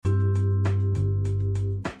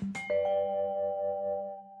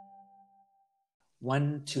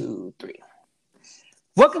One, two, three.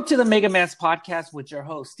 Welcome to the Mega Man's podcast with your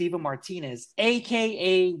host, Steven Martinez,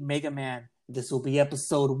 aka Mega Man. This will be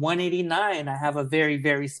episode 189. I have a very,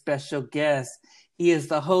 very special guest. He is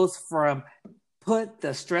the host from Put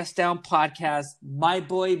the Stress Down podcast, my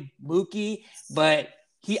boy Mooky. But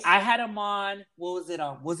I had him on. What was it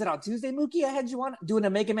on? Was it on Tuesday, Mooky? I had you on doing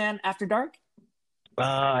a Mega Man After Dark.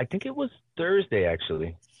 I think it was Thursday,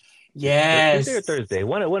 actually. Yes. Tuesday or Thursday.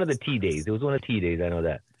 One of the T days. It was one of the T days. I know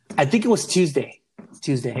that. I think it was Tuesday.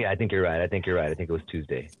 Yeah, I think you're right. I think it was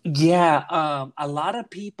Tuesday. Yeah. A lot of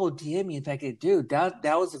people DM me. In fact, dude, that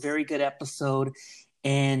was a very good episode.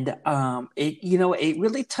 And it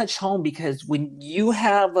really touched home because when you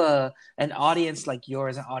have an audience like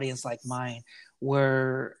yours, an audience like mine,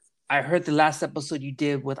 where I heard the last episode you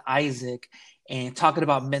did with Isaac and talking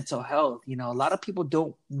about mental health, a lot of people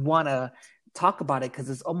don't want to talk about it because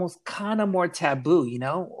it's almost kind of more taboo.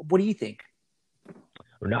 What do you think?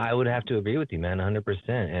 No, I would have to agree with you, man, 100%.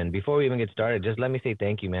 And before we even get started, just let me say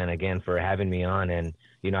thank you, man, again for having me on. And,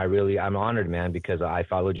 I'm honored, man, because I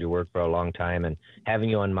followed your work for a long time. And having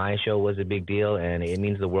you on my show was a big deal. And it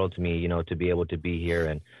means the world to me, to be able to be here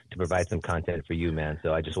and to provide some content for you, man.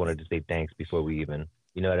 So I just wanted to say thanks before we even,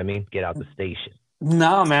 get out the station.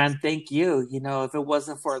 No, man, thank you. If it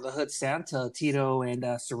wasn't for the Hood Santa, Tito, and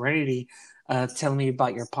Serenity telling me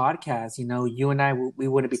about your podcast, you and I, we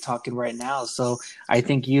wouldn't be talking right now. So I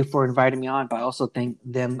thank you for inviting me on, but I also thank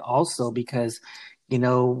them also because,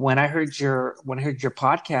 when I heard your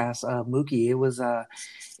podcast, Mooky,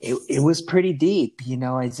 it was pretty deep.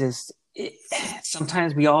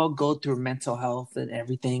 Sometimes we all go through mental health and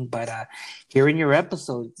everything, but hearing your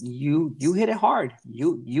episode, you hit it hard.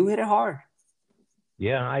 You hit it hard.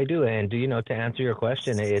 Yeah, I do. And to answer your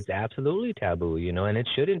question, it's absolutely taboo, and it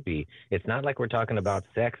shouldn't be. It's not like we're talking about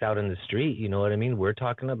sex out in the street. You know what I mean? We're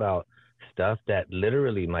talking about stuff that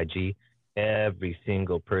literally, my G, every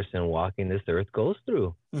single person walking this earth goes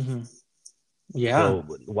through. Mm-hmm. Yeah. So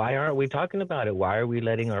why aren't we talking about it? Why are we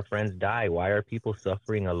letting our friends die? Why are people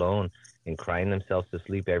suffering alone and crying themselves to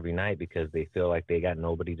sleep every night because they feel like they got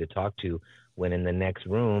nobody to talk to when in the next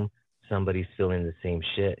room, somebody's feeling the same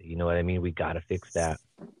shit. You know what I mean? We got to fix that.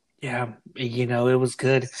 Yeah. It was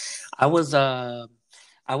good. I was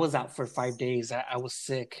out for 5 days. I was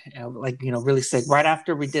sick, really sick. Right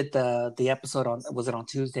after we did the episode was it on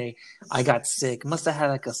Tuesday? I got sick. Must have had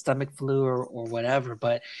like a stomach flu or whatever.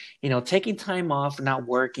 But, taking time off, not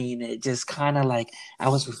working, it just kind of like, I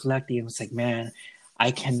was reflecting. It was like, man,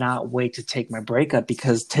 I cannot wait to take my break up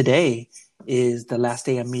because today is the last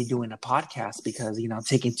day of me doing a podcast because, I'm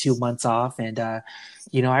taking 2 months off and, I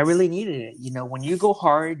really needed it. When you go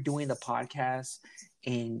hard doing the podcast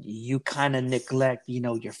and you kind of neglect,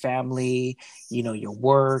 your family, your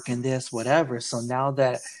work and this, whatever. So now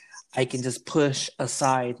that I can just push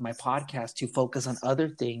aside my podcast to focus on other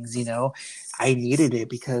things, I needed it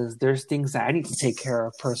because there's things that I need to take care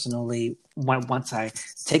of personally once I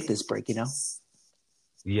take this break,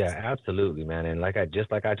 Yeah, absolutely, man. And like I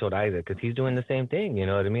told Isaac, because he's doing the same thing, you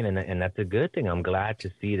know what I mean? And that's a good thing. I'm glad to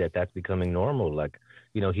see that that's becoming normal. Like,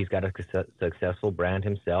 he's got a successful brand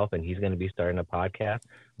himself and he's going to be starting a podcast,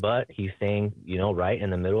 but he's saying, right in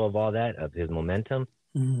the middle of all that, of his momentum,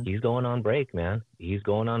 mm-hmm. He's going on break, man. He's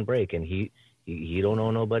going on break and he don't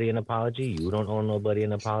owe nobody an apology. You don't owe nobody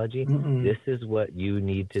an apology. Mm-mm. This is what you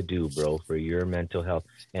need to do, bro, for your mental health.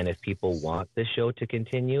 And if people want the show to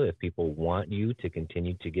continue, if people want you to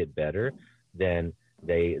continue to get better, then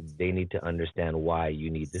they need to understand why you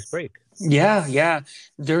need this break. Yeah.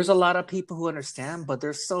 There's a lot of people who understand, but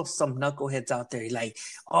there's still some knuckleheads out there like,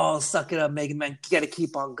 oh, suck it up, Mega Man. You got to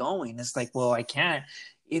keep on going. It's like, well, I can't.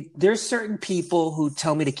 There's certain people who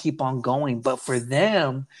tell me to keep on going, but for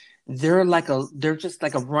them, they're just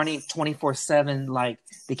like a running 24/7, like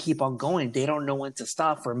they keep on going. They don't know when to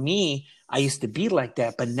stop. For me, I used to be like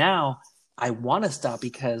that, but now I want to stop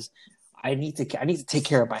because I need to take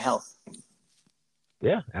care of my health.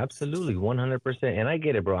 Yeah, absolutely. 100%. And I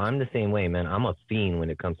get it, bro. I'm the same way, man. I'm a fiend when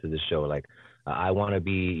it comes to the show. Like I want to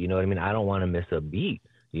be, you know what I mean? I don't want to miss a beat.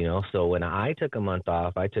 So when I took a month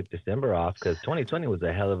off, I took December off because 2020 was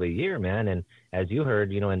a hell of a year, man. And as you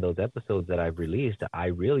heard, in those episodes that I've released, I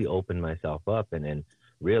really opened myself up and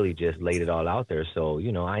really just laid it all out there. So,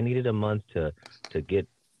 I needed a month to get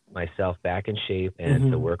myself back in shape and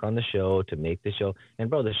Mm-hmm. to work on the show, to make the show. And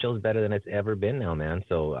bro, the show's better than it's ever been now, man.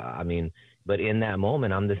 So, but in that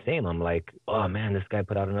moment, I'm the same. I'm like, oh man, this guy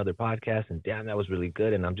put out another podcast and damn, that was really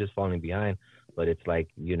good. And I'm just falling behind. But it's like,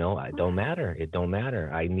 it don't matter. It don't matter.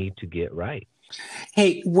 I need to get right.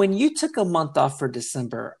 Hey, when you took a month off for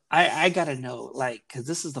December, I gotta know, like, because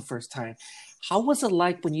this is the first time. How was it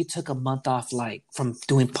like when you took a month off, like from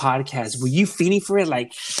doing podcasts? Were you feeling for it?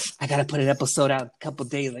 Like, I gotta put an episode out a couple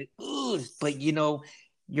days, like, ooh, but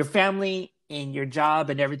your family and your job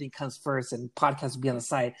and everything comes first, and podcasts will be on the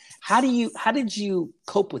side. How did you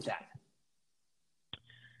cope with that?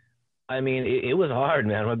 I mean, it was hard,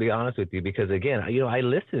 man. I'm gonna be honest with you because again, I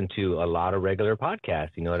listen to a lot of regular podcasts.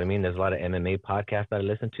 You know what I mean? There's a lot of MMA podcasts that I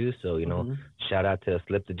listen to. So, Mm-hmm. shout out to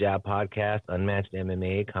Slip the Jab podcast, Unmatched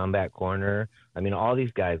MMA, Combat Corner. I mean, all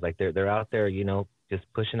these guys, like they're out there, just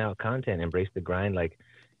pushing out content, embrace the grind, like.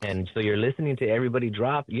 And so you're listening to everybody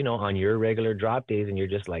drop, on your regular drop days, and you're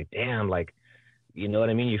just like, damn, like, you know what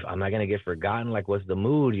I mean? I'm not gonna get forgotten. Like, what's the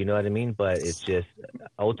mood? You know what I mean? But it's just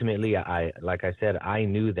ultimately, like I said, I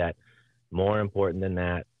knew that more important than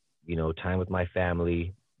that, time with my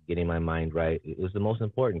family, getting my mind right. It was the most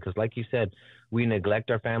important because, like you said, we neglect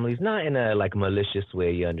our families, not in a like malicious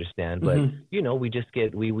way, you understand, but Mm-hmm. we just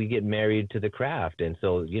we get married to the craft, and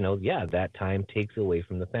so yeah, that time takes away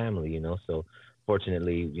from the family, So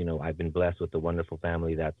fortunately, I've been blessed with a wonderful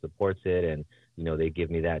family that supports it, and they give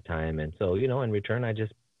me that time, and so in return, I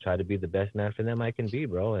just try to be the best man for them I can be,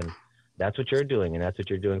 bro, and that's what you're doing, and that's what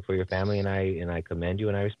you're doing for your family, and I commend you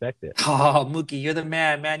and I respect it. Oh, Mookie, you're the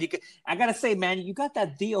man, man. I gotta say, man, you got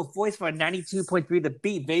that Dio voice for 92.3 The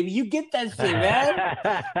Beat, baby. You get that shit,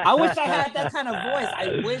 man. I wish I had that kind of voice.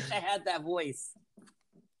 I wish I had that voice.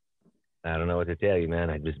 I don't know what to tell you, man.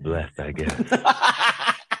 I'm just blessed, I guess.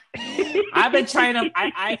 I've been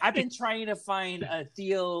trying to find a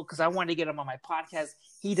Theo because I wanted to get him on my podcast.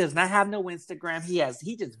 He does not have no Instagram.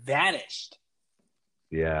 He just vanished.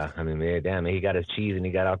 Yeah, I mean, man, damn, he got his cheese and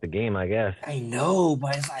he got out the game, I guess. I know,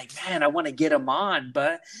 but it's like, man, I want to get him on.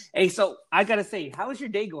 But hey, so I gotta say, how is your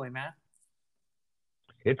day going, man?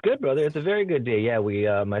 It's good, brother. It's a very good day. Yeah,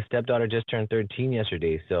 my stepdaughter just turned 13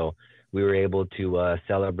 yesterday, so we were able to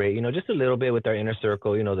celebrate, just a little bit with our inner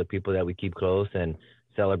circle, the people that we keep close and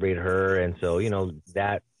celebrate her. And so,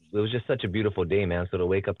 that it was just such a beautiful day, man. So to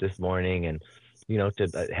wake up this morning and,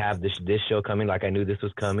 to have this show coming, like I knew this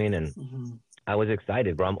was coming, and Mm-hmm. I was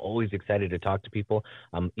excited, bro. I'm always excited to talk to people.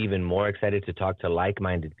 I'm even more excited to talk to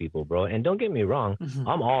like-minded people, bro. And don't get me wrong, Mm-hmm.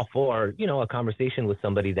 I'm all for, a conversation with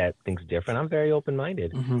somebody that thinks different. I'm very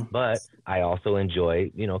open-minded, Mm-hmm. but I also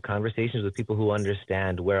enjoy, conversations with people who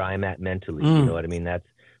understand where I'm at mentally. You know Mm. what I mean?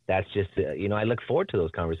 That's just, I look forward to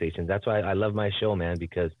those conversations. That's why I love my show, man,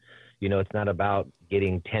 because, it's not about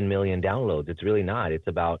getting 10 million downloads. It's really not. It's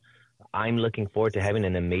about I'm looking forward to having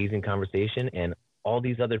an amazing conversation, and all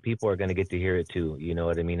these other people are going to get to hear it too. You know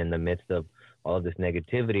what I mean? In the midst of all of this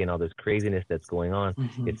negativity and all this craziness that's going on,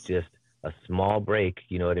 Mm-hmm. it's just a small break.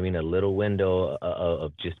 You know what I mean? A little window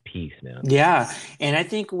of just peace, man. Yeah, and I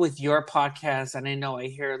think with your podcast, and I know I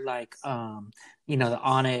hear like the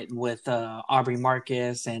On It with Aubrey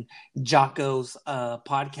Marcus and Jocko's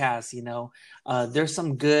podcast, there's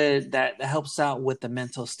some good that helps out with the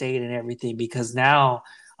mental state and everything because now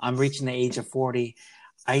I'm reaching the age of 40.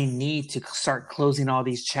 I need to start closing all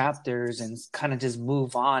these chapters and kind of just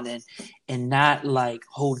move on and not like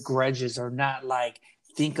hold grudges or not like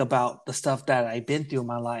think about the stuff that I've been through in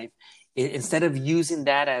my life instead of using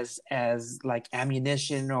that as like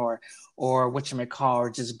ammunition or whatchamacall or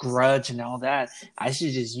just grudge and all that. I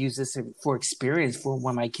should just use this for experience for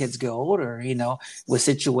when my kids get older, with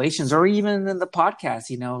situations or even in the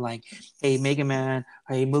podcast, like, hey, Mega Man,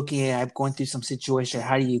 hey, Mookie, I'm going through some situation.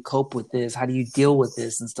 How do you cope with this? How do you deal with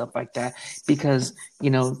this and stuff like that? Because,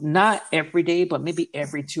 not every day, but maybe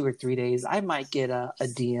every 2 or 3 days, I might get a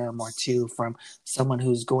DM or two from someone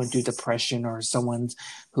who's going through depression or someone's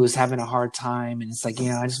who's having a hard time. And it's like,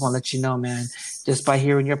 I just want to let you know, man, just by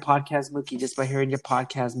hearing your podcast, Mookie, just by hearing your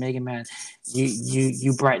podcast, Mega Man,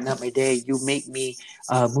 you brighten up my day. You make me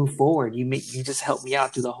move forward. You just help me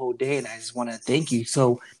out through the whole day. And I just want to thank you.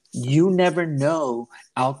 So you never know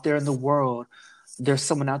out there in the world, there's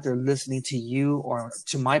someone out there listening to you or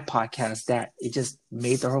to my podcast that it just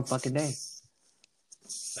made their whole fucking day.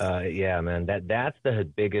 Yeah, man, that's the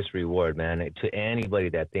biggest reward, man. To anybody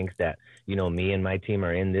that thinks that, me and my team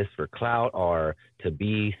are in this for clout or to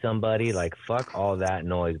be somebody, like fuck all that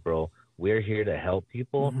noise, bro. We're here to help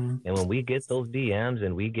people. Mm-hmm. And when we get those DMs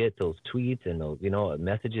and we get those tweets and those,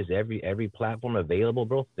 messages every platform available,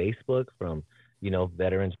 bro, Facebook from,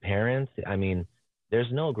 veterans parents, I mean,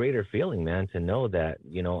 there's no greater feeling, man, to know that,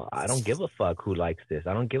 I don't give a fuck who likes this.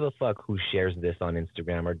 I don't give a fuck who shares this on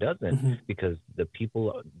Instagram or doesn't, Mm-hmm. because the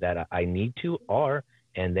people that I need to are,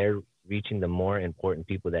 and they're reaching the more important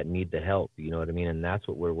people that need the help. You know what I mean? And that's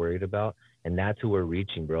what we're worried about. And that's who we're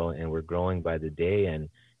reaching, bro. And we're growing by the day. And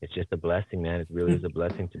it's just a blessing, man. It really is a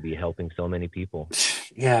blessing to be helping so many people.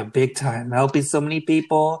 Yeah, big time. Helping so many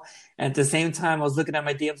people. And at the same time, I was looking at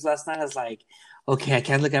my DMs last night. I was like, okay, I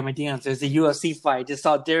can't look at my DMs. There's a UFC fight. Just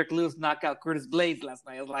saw Derek Lewis knock out Curtis Blades last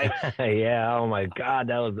night. I was like, Yeah, oh my God,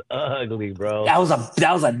 that was ugly, bro. that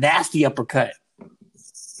was a nasty uppercut.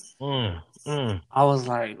 Mm, mm. I was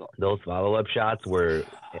like, Those follow-up shots were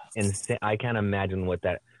insane. I can't imagine what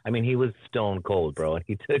that. I mean, he was stone cold, bro, and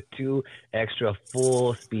he took two extra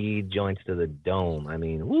full speed joints to the dome. I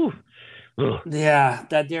mean, woo. Ugh. yeah,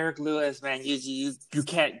 that Derek Lewis, man, you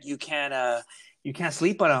can't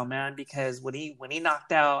sleep on him, man, because when he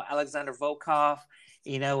knocked out Alexander Volkov,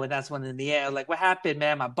 and that's when in the end, like, what happened,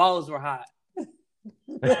 man? My balls were hot.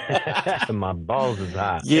 My balls is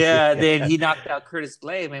hot. Yeah, then he knocked out Curtis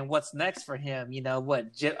Blade, man. What's next for him?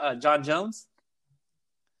 John Jones?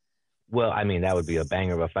 Well, I mean, that would be a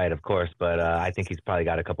banger of a fight, of course, but I think he's probably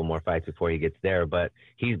got a couple more fights before he gets there. But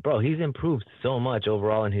he's improved so much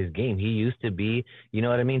overall in his game. He used to be, you know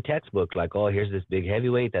what I mean, textbook, like, oh, here's this big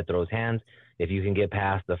heavyweight that throws hands. If you can get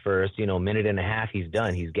past the first, minute and a half, he's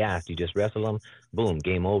done. He's gassed. You just wrestle him, boom,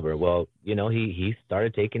 game over. Well, he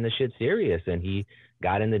started taking the shit serious, and he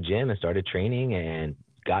got in the gym and started training and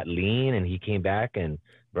got lean, and he came back, and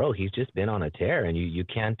bro, he's just been on a tear, and you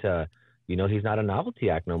can't. He's not a novelty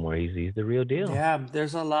act no more. He's the real deal. Yeah,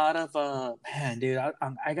 there's a lot of man, dude.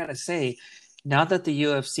 I gotta say, now that the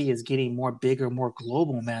UFC is getting more bigger, more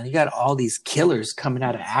global, man, you got all these killers coming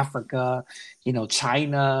out of Africa,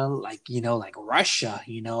 China, like Russia,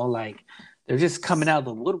 like they're just coming out of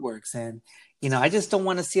the woodworks, and I just don't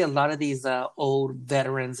want to see a lot of these old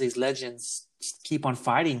veterans, these legends keep on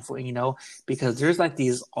fighting for because there's like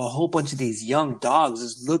these a whole bunch of these young dogs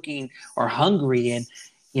just looking or hungry and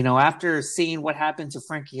after seeing what happened to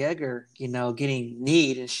Frankie Edgar, getting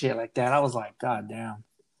kneed and shit like that, I was like, God damn.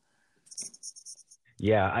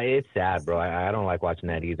 Yeah, it's sad, bro. I don't like watching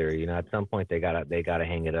that either. At some point they gotta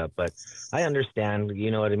hang it up. But I understand. You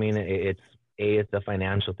know what I mean? It's a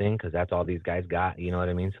financial thing because that's all these guys got. You know what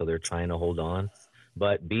I mean? So they're trying to hold on.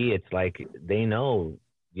 But B, it's like they know.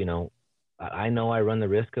 I know I run the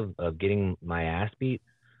risk of getting my ass beat,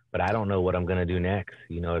 but I don't know what I'm gonna do next.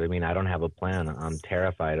 You know what I mean? I don't have a plan. I'm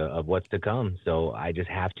terrified of what's to come. So I just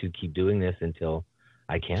have to keep doing this until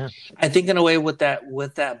I can't. I think in a way with that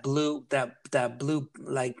blue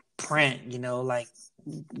like print, like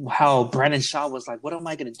how Brandon Shaw was like, what am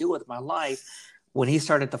I gonna do with my life? When he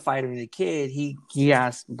started the fight as a kid, he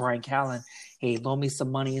asked Brian Callen, hey, loan me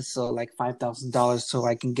some money, so like $5,000 so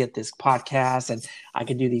I can get this podcast and I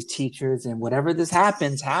can do these teachers and whatever this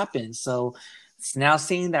happens. So it's now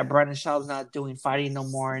seeing that Brandon Shaw's not doing fighting no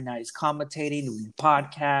more, and now he's commentating, doing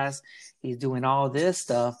podcasts, he's doing all this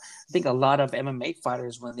stuff. I think a lot of MMA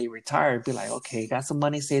fighters, when they retire, be like, okay, got some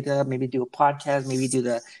money saved up, maybe do a podcast, maybe do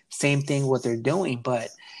the same thing what they're doing. But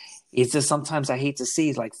it's just sometimes I hate to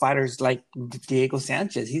see like fighters like Diego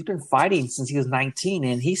Sanchez. He's been fighting since he was 19,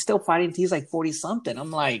 and he's still fighting. He's like 40 something. I'm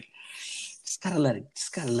like, just gotta let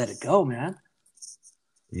it go, man.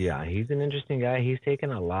 Yeah, he's an interesting guy. He's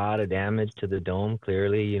taken a lot of damage to the dome,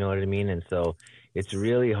 clearly, you know what I mean? And so it's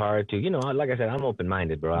really hard to, like I said, I'm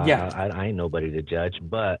open-minded, bro. Yeah, I ain't nobody to judge,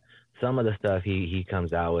 but some of the stuff he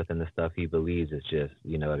comes out with and the stuff he believes is just,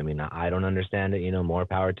 you know what I mean? I don't understand it, more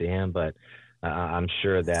power to him, but I'm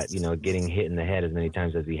sure that, getting hit in the head as many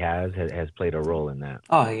times as he has played a role in that.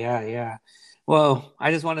 oh yeah, yeah. Well,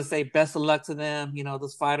 I just want to say best of luck to them,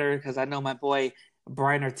 those fighters, because I know my boy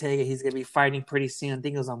Brian Ortega, he's gonna be fighting pretty soon. I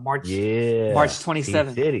think it was on March Yeah, T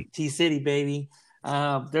 27th. City. T City, baby.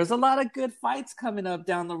 There's a lot of good fights coming up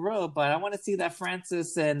down the road, but I want to see that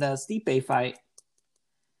Francis and Stipe fight.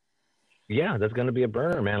 Yeah, that's going to be a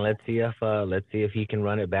burner, man. Let's see if he can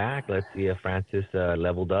run it back. Let's see if Francis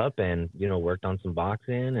leveled up and worked on some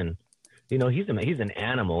boxing. And he's an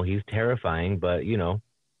animal. He's terrifying, but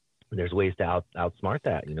there's ways to outsmart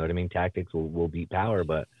that. You know what I mean? Tactics will beat power,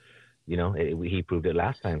 but he proved it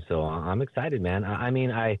last time. So I'm excited, man. I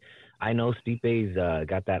mean, I know Stipe's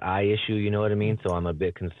got that eye issue. You know what I mean? So I'm a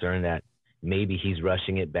bit concerned that maybe he's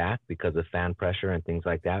rushing it back because of fan pressure and things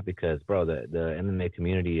like that. Because, bro, the MMA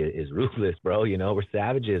community is ruthless, bro. We're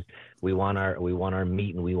savages. We want our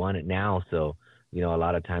meat and we want it now. So, a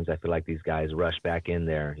lot of times I feel like these guys rush back in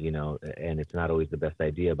there, and it's not always the best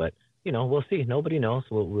idea. But, we'll see. Nobody knows.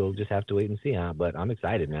 We'll just have to wait and see, huh? But I'm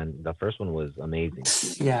excited, man. The first one was amazing.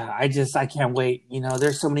 Yeah, I can't wait.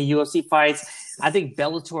 There's so many UFC fights. I think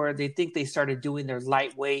Bellator, they think they started doing their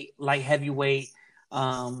light heavyweight,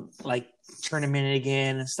 like tournament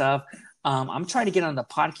again and stuff. I'm trying to get on the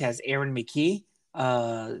podcast, Aaron McKee,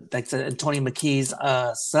 like Tony McKee's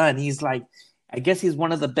son. He's like I guess he's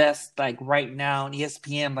one of the best, like right now on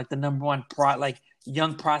ESPN, like the number one like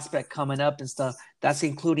young prospect coming up and stuff. That's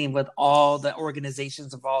including with all the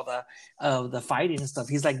organizations of all the fighting and stuff.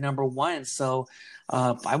 He's like number one. So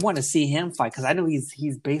I want to see him fight because I know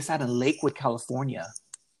he's based out in Lakewood, California.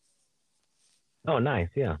 Oh, nice.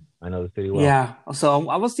 Yeah, I know the city well. Yeah, so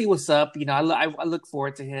I will see what's up. You know, I look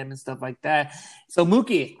forward to him and stuff like that. So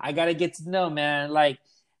Mookie, I gotta get to know, man. Like,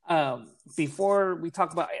 before we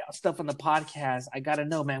talk about stuff on the podcast, I gotta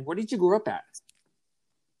know, man. Where did you grow up at?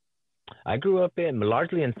 I grew up in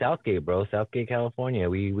largely in Southgate, bro. Southgate, California.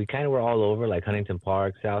 We kind of were all over, like Huntington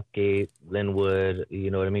Park, Southgate, Linwood.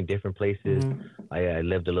 You know what I mean? Different places. Mm-hmm. I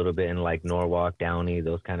lived a little bit in like Norwalk, Downey,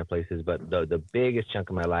 those kind of places. But the biggest chunk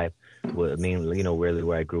of my life was, I mean, you know, really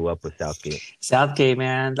where I grew up was Southgate. Southgate,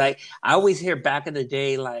 man. Like I always hear back in the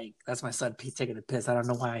day, like that's my son Pete taking a piss. I don't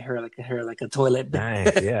know why I heard like a toilet.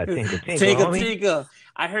 Nice, yeah. Tinkle, tinkle, Tinkle, homie. tinkle.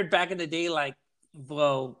 I heard back in the day, like,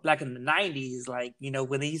 well, back in the '90s, like you know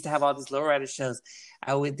when they used to have all these lowrider shows,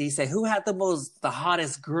 they say who had the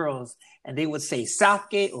hottest girls, and they would say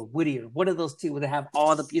Southgate or Whittier. One of those two would have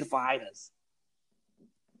all the beautiful items.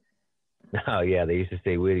 Oh yeah, they used to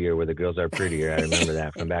say Whittier where the girls are prettier. I remember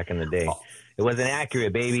that from back in the day. It wasn't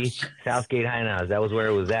accurate, baby. Southgate High House. That was where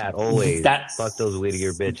it was at. Always. Fuck those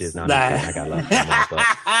Whittier bitches. No, I got love for them,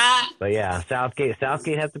 but yeah, Southgate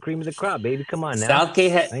has the cream of the crop, baby. Come on now.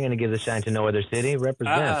 Southgate I'm gonna give the shine to no other city.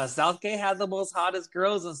 Represent. Southgate had the most hottest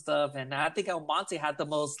girls and stuff, and I think Almonte had the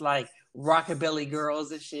most like rockabilly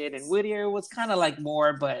girls and shit. And Whittier was kind of like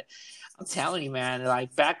more, but I'm telling you, man,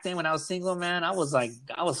 like back then when I was single, man, I was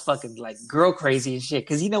fucking like girl crazy and shit.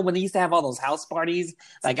 Cause you know, when they used to have all those house parties,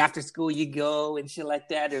 like after school you go and shit like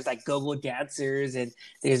that, there's like go-go dancers and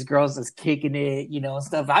there's girls that's kicking it, you know, and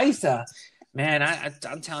stuff. I used to, man,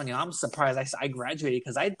 I'm telling you, I'm surprised I graduated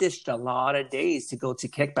because I dished a lot of days to go to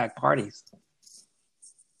kickback parties.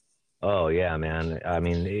 Oh yeah, man. I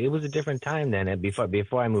mean, it was a different time then. And before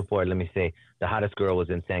I move forward, let me say the hottest girl was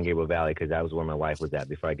in San Gabriel Valley because that was where my wife was at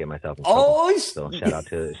before I get myself in trouble. So shout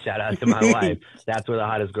out to my wife. That's where the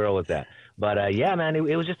hottest girl was at. But yeah, man,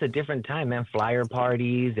 it was just a different time, man. Flyer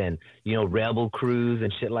parties and you know rebel crews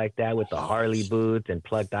and shit like that with the Harley boots and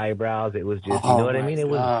plucked eyebrows. It was just, you know what I mean? It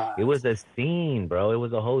was a scene, bro. It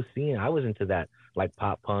was a whole scene. I was into that like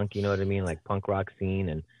pop punk, you know what I mean, like punk rock scene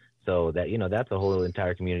and. So that, you know, that's a whole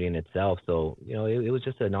entire community in itself. So, you know, it was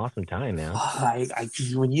just an awesome time, man.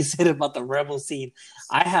 When you said about the rebel scene,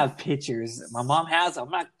 I have pictures. My mom has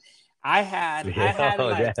them. I had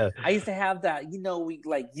like, yeah. I used to have that, you know,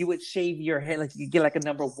 you would shave your hair, like you get like a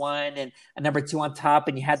number one and a number two on top,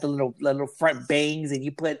 and you had the little front bangs, and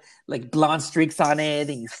you put like blonde streaks on it,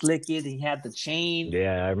 and you slick it, and you had the chain.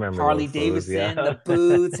 Yeah, I remember Harley Davidson, the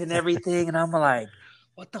boots, and everything, and I'm like,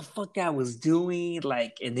 what the fuck I was doing,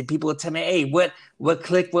 like, and then people would tell me, hey, what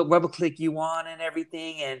rebel click you on and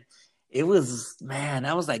everything, and it was, man,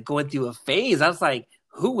 I was like going through a phase. I was like,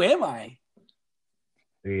 who am I?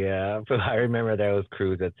 Yeah, but I remember there was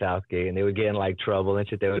crews at Southgate, and they would get in like trouble and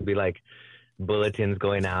shit. There would be like bulletins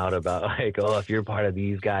going out about like, oh, if you're part of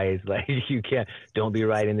these guys, like don't be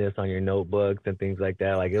writing this on your notebooks and things like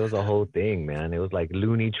that. Like it was a whole thing, man. It was like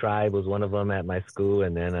Looney Tribe was one of them at my school,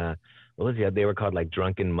 and then what was the other? They were called like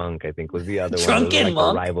Drunken Monk, I think was the other one. Drunken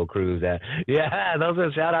Monk? The rival crews. Yeah, those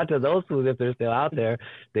were, shout out to those crews if they're still out there.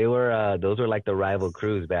 They were, those were like the rival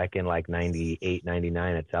crews back in like 98,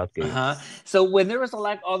 99 at Southgate. Uh-huh. So when there was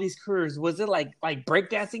like all these crews, was it like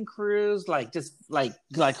breakdancing crews? Like just like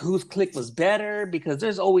whose clique was better? Because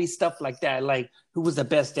there's always stuff like that. Like who was the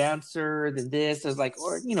best dancer than this? There's like,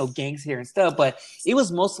 or, you know, gangs here and stuff. But it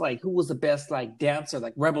was most like who was the best like dancer,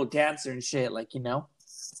 like rebel dancer and shit. Like, you know?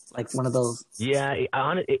 Like one of those. Yeah,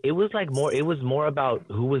 it was like more. It was more about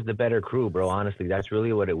who was the better crew, bro. Honestly, that's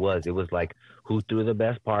really what it was. It was like who threw the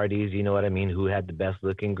best parties. You know what I mean? Who had the best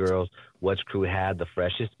looking girls? Which crew had the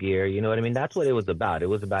freshest gear? You know what I mean? That's what it was about. It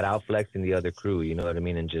was about outflexing the other crew. You know what I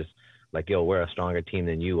mean? And just like, yo, we're a stronger team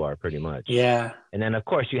than you are, pretty much. Yeah. And then of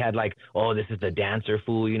course you had like, oh, this is the dancer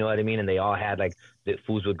fool. You know what I mean? And they all had like the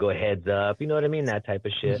fools would go heads up. You know what I mean? That type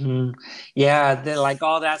of shit. Mm-hmm. Yeah, like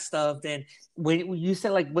all that stuff. Then when you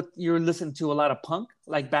said like what you were listening to a lot of punk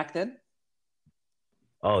like back then.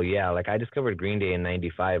 Oh yeah, like I discovered Green Day in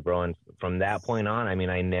 '95, bro, and from that point on, I mean,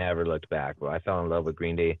 I never looked back, bro. I fell in love with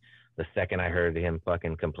Green Day the second I heard him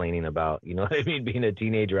fucking complaining about, you know what I mean, being a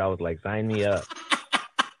teenager. I was like, sign me up.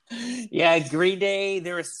 Yeah, Green Day.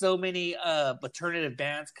 There were so many alternative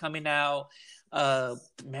bands coming out.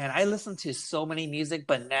 Man, I listen to so many music,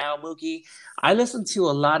 but now, Mookie, I listen to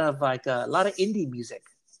a lot of indie music,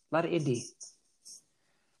 a lot of indie.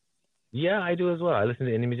 Yeah, I do as well. I listen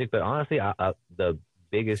to indie music, but honestly, the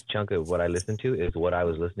biggest chunk of what I listen to is what I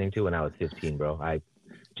was listening to when I was 15, bro. I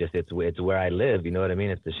just it's where I live. You know what I mean?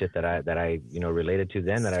 It's the shit that I related to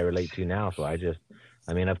then that I relate to now. So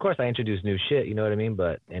I mean, of course, I introduce new shit. You know what I mean?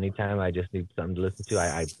 But anytime I just need something to listen to,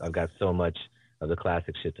 I've got so much of the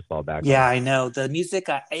classic shit to fall back Yeah, on. I know the music.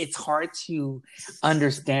 It's hard to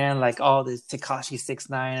understand like all this Takashi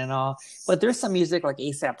 6ix9ine and all, but there's some music like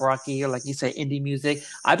ASAP Rocky or like you say indie music.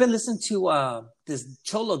 I've been listening to this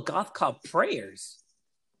Cholo Goth called Prayers.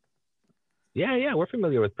 Yeah, yeah, we're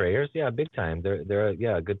familiar with Prayers. Yeah, big time. They're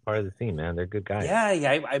yeah, a good part of the scene, man. They're good guys. Yeah,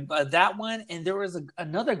 yeah, that one, and there was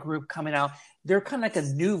another group coming out. They're kind of like a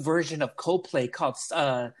new version of Coldplay called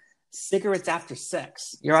Cigarettes After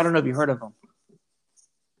Sex. I don't know if you heard of them.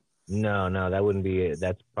 No, no, that wouldn't be it.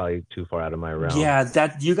 That's probably too far out of my realm. Yeah,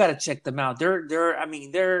 that you got to check them out. I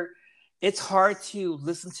mean, it's hard to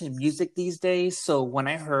listen to music these days. So when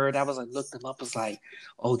I heard, I was like, looked them up. I was like,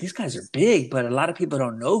 oh, these guys are big, but a lot of people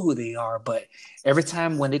don't know who they are. But every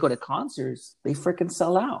time when they go to concerts, they freaking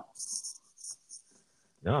sell out.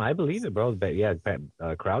 No, I believe it, bro. But yeah,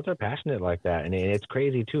 crowds are passionate like that, and it's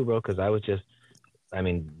crazy too, bro. Because I was just, I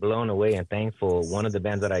mean, blown away and thankful. One of the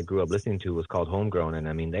bands that I grew up listening to was called Homegrown, and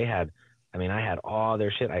I mean, I had all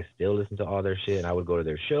their shit. I still listen to all their shit, and I would go to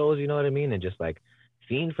their shows. You know what I mean? And just like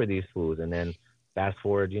fiend for these fools. And then fast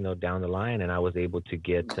forward, down the line, and I was able to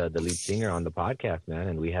get the lead singer on the podcast, man.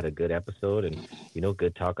 And we had a good episode, and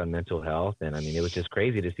good talk on mental health. And I mean, it was just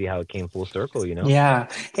crazy to see how it came full circle. Yeah.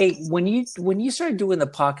 Hey, when you started doing the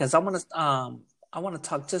podcast, I want to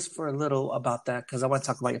talk just for a little about that because I want to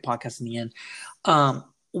talk about your podcast in the end.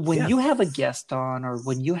 When Yeah. you have a guest on or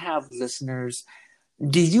when you have listeners,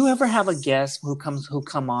 do you ever have a guest who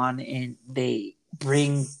come on and they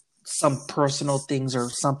bring some personal things or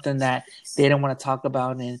something that they don't want to talk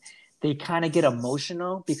about and they kind of get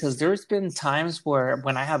emotional? Because there's been times where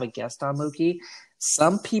when I have a guest on Mooky,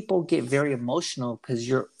 some people get very emotional because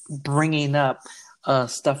you're bringing up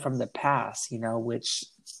stuff from the past, which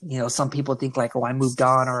some people think like, oh, I moved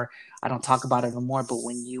on or I don't talk about it anymore. But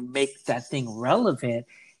when you make that thing relevant,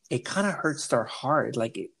 it kind of hurts their heart.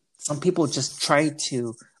 Some people just try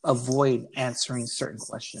to avoid answering certain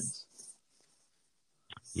questions.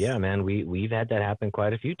 Yeah, man, we've had that happen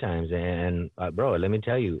quite a few times, and bro, let me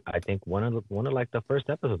tell you, I think one of like the first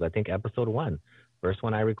episodes, I think episode one, first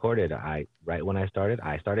one I recorded, right when I started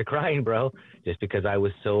crying, bro, just because I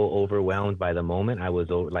was so overwhelmed by the moment. I was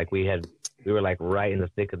like we were like right in the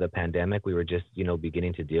thick of the pandemic. We were just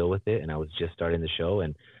beginning to deal with it, and I was just starting the show,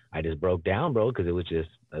 and I just broke down, bro, because it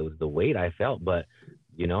was the weight I felt, but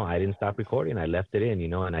I didn't stop recording. I left it in,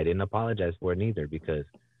 and I didn't apologize for it neither because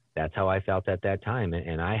that's how I felt at that time.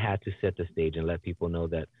 And I had to set the stage and let people know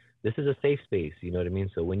that this is a safe space. You know what I mean?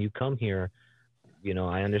 So when you come here,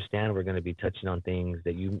 I understand we're going to be touching on things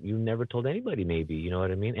that you never told anybody, maybe, you know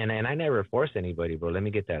what I mean? And I never force anybody, bro. Let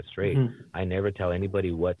me get that straight. Mm-hmm. I never tell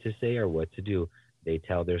anybody what to say or what to do. They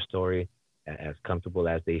tell their story as comfortable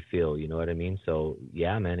as they feel, you know what I mean? So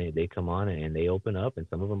yeah, man, they come on and they open up and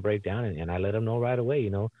some of them break down and I let them know right away,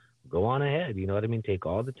 go on ahead. You know what I mean? Take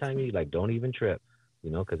all the time you like, don't even trip.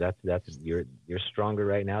 Because that's you're stronger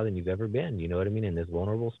right now than you've ever been. You know what I mean? In this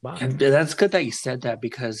vulnerable spot. And that's good that you said that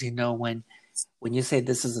because when you say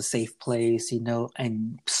this is a safe place,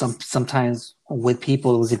 and sometimes with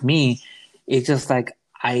people with me, it's just like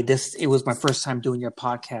it was my first time doing your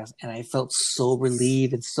podcast, and I felt so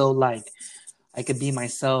relieved and so like I could be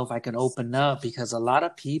myself. I can open up because a lot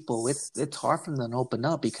of people it's hard for them to open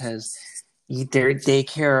up because they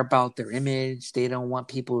care about their image. They don't want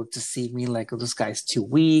people to see me like, oh, this guy's too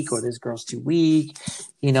weak or this girl's too weak,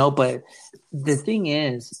 But the thing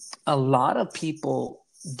is, a lot of people,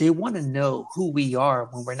 they want to know who we are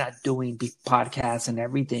when we're not doing big podcasts and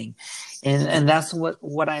everything. And that's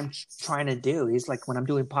what I'm trying to do is like when I'm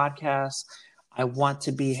doing podcasts, I want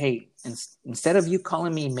to be, hey, instead of you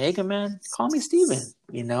calling me Mega Man, call me Steven,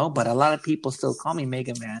 but a lot of people still call me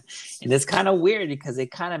Mega Man. And it's kind of weird because it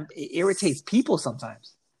irritates people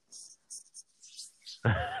sometimes.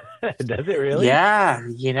 Does it really? Yeah.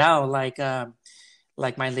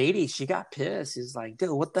 Like my lady, she got pissed. She's like,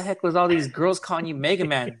 dude, what the heck was all these girls calling you Mega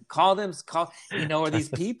Man? Or these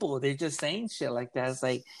people, they're just saying shit like that. It's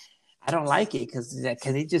like, I don't like it because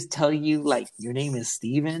can they just tell you like your name is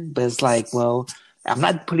Steven? But it's like, well, I'm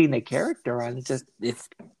not putting a character on. It's just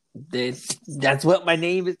that's what my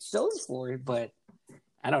name is chosen for. But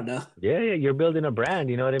I don't know. Yeah, you're building a brand.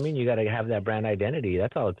 You know what I mean? You got to have that brand identity.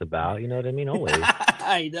 That's all it's about. You know what I mean? Always.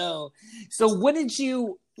 I know. So when did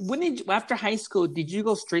you after high school? Did you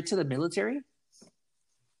go straight to the military?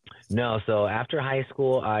 No, so after high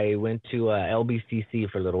school, I went to LBCC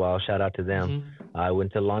for a little while. Shout out to them. Hmm. I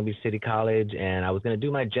went to Long Beach City College, and I was gonna do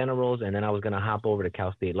my generals, and then I was gonna hop over to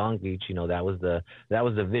Cal State Long Beach. You know, that was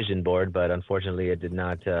the vision board, but unfortunately, it did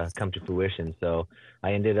not come to fruition. So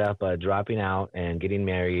I ended up dropping out and getting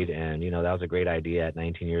married, and you know, that was a great idea at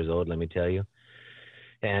 19 years old. Let me tell you.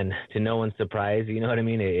 And to no one's surprise, you know what I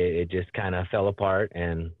mean? It just kind of fell apart.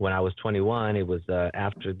 And when I was 21, it was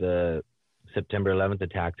after the September 11th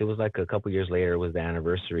attacks. It was like a couple years later. It was the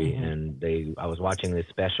anniversary, Hmm. and I was watching this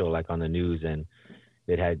special like on the news, and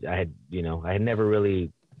I had never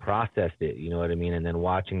really processed it, you know what I mean? And then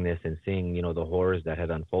watching this and seeing, the horrors that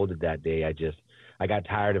had unfolded that day, I got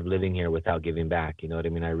tired of living here without giving back, you know what I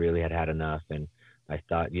mean? I really had enough, and I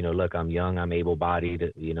thought, look, I'm young, I'm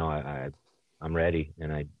able-bodied, I'm ready,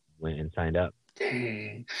 and I went and signed up.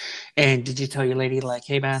 Dang. And did you tell your lady like,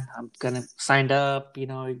 hey man, I'm gonna sign up? Do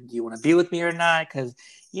you want to be with me or not? Because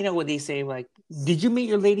you know what they say. Like, did you meet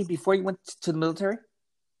your lady before you went to the military?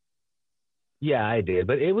 Yeah, I did,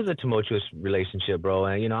 but it was a tumultuous relationship, bro.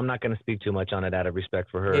 And I'm not going to speak too much on it out of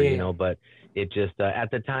respect for Yeah, her, yeah, yeah. but it just at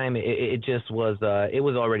the time it just was it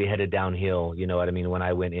was already headed downhill, you know what I mean, when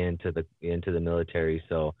I went into the military.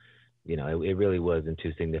 So, it really wasn't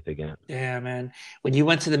too significant. Yeah, man. When you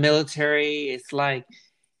went to the military, it's like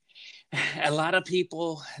a lot of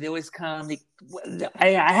people. They always come. I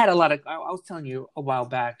had a lot of. I was telling you a while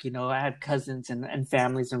back. I had cousins and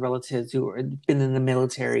families and relatives who had been in the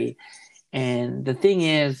military. And the thing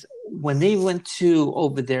is, when they went to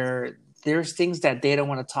over there, there's things that they don't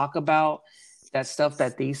want to talk about. That stuff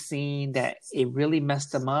that they seen that it really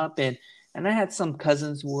messed them up. And I had some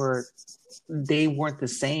cousins where they weren't the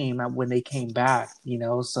same when they came back.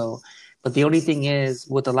 So, but the only thing is,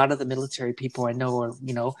 with a lot of the military people I know, are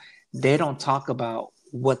they don't talk about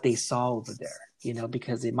what they saw over there.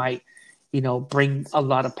 Because it might, bring a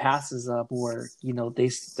lot of passes up, or they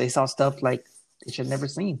saw stuff like they should never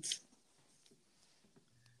seen.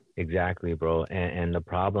 Exactly, bro. And the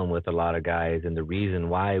problem with a lot of guys, and the reason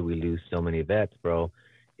why we lose so many vets, bro,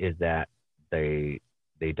 is that they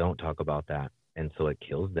they don't talk about that, and so it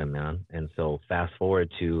kills them, man. And so fast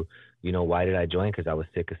forward to, why did I join? Because I was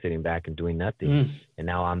sick of sitting back and doing nothing, Mm. and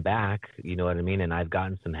now I'm back. You know what I mean? And I've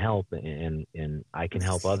gotten some help, and I can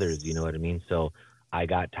help others. You know what I mean? So I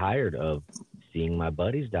got tired of seeing my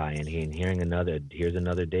buddies die and hearing here's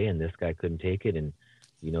another day, and this guy couldn't take it, and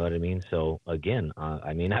you know what I mean? So again,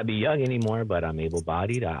 I may not be young anymore, but I'm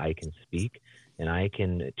able-bodied. I can speak, and I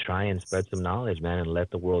can try and spread some knowledge, man, and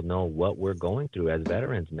let the world know what we're going through as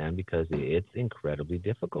veterans, man, because it's incredibly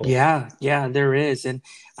difficult. Yeah, yeah, there is. And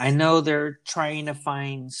I know they're trying to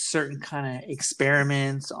find certain kind of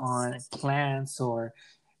experiments on plants, or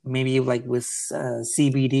maybe like with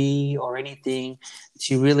CBD or anything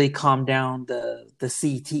to really calm down the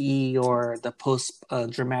CTE or the post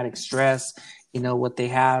dramatic stress. What they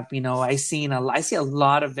have. I see a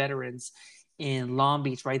lot of veterans in Long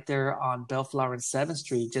Beach, right there on Bellflower and 7th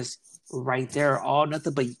Street, just right there, all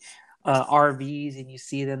nothing but RVs, and you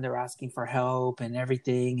see them, they're asking for help and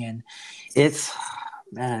everything. And it's,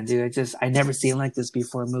 man, dude, I never seen like this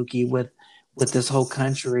before, Mookie, with this whole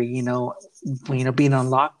country, being on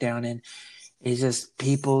lockdown. And it's just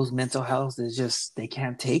people's mental health is just, they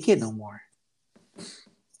can't take it no more.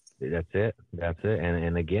 That's it. That's it.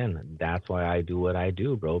 And again, that's why I do what I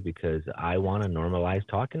do, bro, because I want to normalize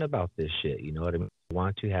talking about this shit. You know what I mean? I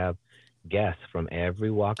want to have guests from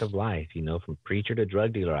every walk of life, from preacher to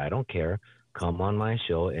drug dealer. I don't care. Come on my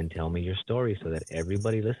show and tell me your story so that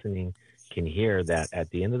everybody listening can hear that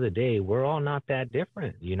at the end of the day, we're all not that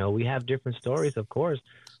different. We have different stories, of course,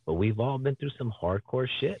 but we've all been through some hardcore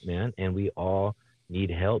shit, man, and we all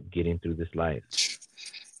need help getting through this life.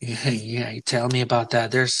 Yeah, yeah, you tell me about that.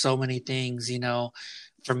 There's so many things,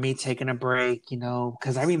 for me taking a break,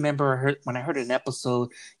 because I remember when I heard an episode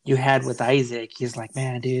you had with Isaac. He's like,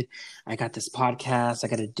 man, dude, I got this podcast. I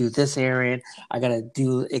got to do this errand. I got to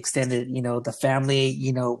do extended, the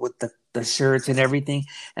family, with the shirts and everything.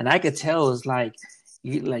 And I could tell it was like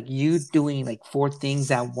you doing like four things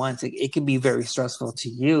at once. It can be very stressful to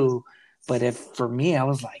you. But if for me, I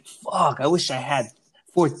was like, fuck, I wish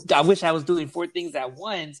I was doing four things at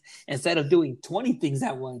once instead of doing 20 things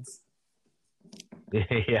at once.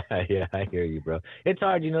 Yeah, yeah, I hear you, bro. It's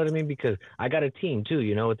hard, you know what I mean? Because I got a team too,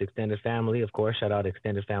 with extended family, of course. Shout out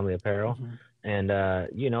extended family apparel, Mhm. and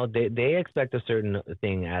they expect a certain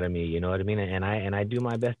thing out of me, you know what I mean? And I do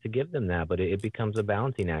my best to give them that, but it becomes a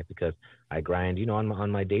balancing act because I grind,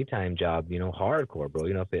 on my daytime job, hardcore, bro.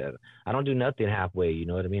 I don't do nothing halfway, you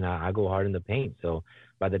know what I mean? I go hard in the paint, so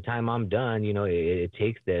by the time I'm done, it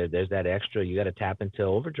takes there's that extra. You got to tap into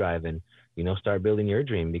overdrive, and start building your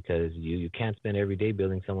dream, because you can't spend every day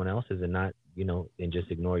building someone else's and not, and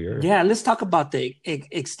just ignore yours. Yeah, let's talk about the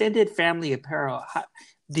extended family apparel.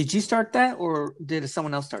 Did you start that, or did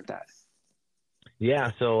someone else start that?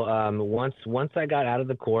 Yeah, so once I got out of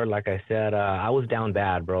the court, like I said, I was down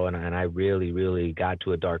bad, bro, and I really really got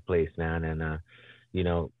to a dark place, man. And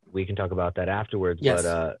we can talk about that afterwards. But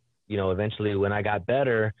Yes. eventually when I got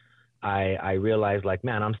better, I realized, like,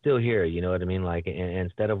 man, I'm still here. You know what I mean? Like,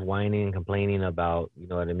 instead of whining and complaining about, you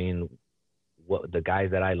know what I mean, what the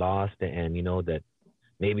guys that I lost, and that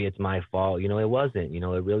maybe it's my fault. It wasn't.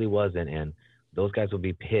 It really wasn't. And those guys would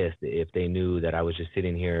be pissed if they knew that I was just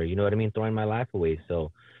sitting here, you know what I mean, throwing my life away.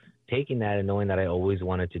 So taking that and knowing that I always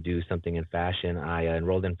wanted to do something in fashion, I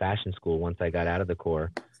enrolled in fashion school once I got out of the Corps,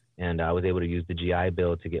 and I was able to use the GI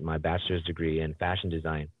Bill to get my bachelor's degree in fashion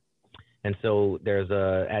design. And so there's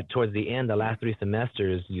at towards the end, the last 3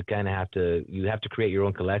 semesters, you have to create your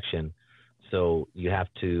own collection. So you have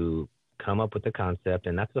to come up with the concept,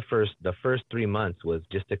 and that's the first 3 months was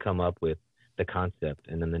just to come up with the concept,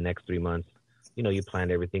 and then the next 3 months, you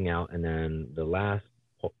planned everything out, and then the last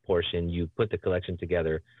portion, you put the collection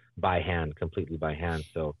together by hand, completely by hand.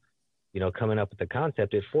 So coming up with the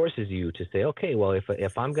concept, it forces you to say, okay, well,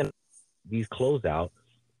 if I'm gonna these clothes out,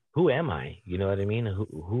 who am I? You know what I mean?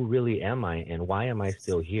 Who really am I, and why am I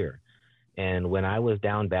still here? And when I was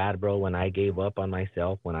down bad, bro, when I gave up on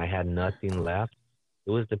myself, when I had nothing left,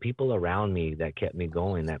 it was the people around me that kept me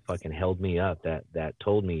going, that fucking held me up, that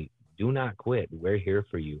told me, do not quit. We're here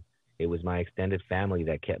for you. It was my extended family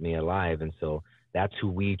that kept me alive. And so that's who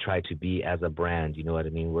we try to be as a brand. You know what I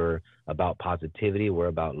mean? We're about positivity. We're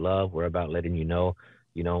about love. We're about letting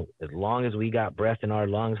as long as we got breath in our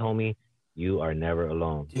lungs, homie, you are never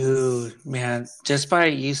alone. Dude, man, just by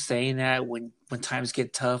you saying that, when times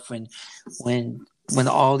get tough, when when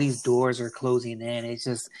all these doors are closing in, it's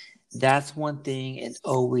just that's one thing.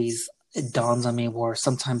 It dawns on me where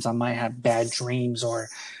sometimes I might have bad dreams, or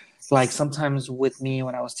like sometimes with me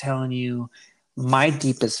when I was telling you, my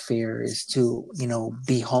deepest fear is to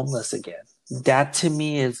be homeless again. That to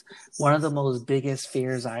me is one of the most biggest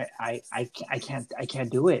fears. I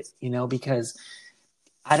can't do it, because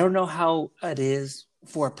I don't know how it is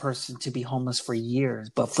for a person to be homeless for years,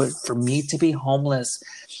 but for me to be homeless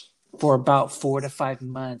for about 4 to 5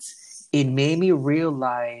 months, it made me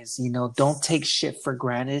realize, don't take shit for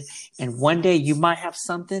granted. And one day you might have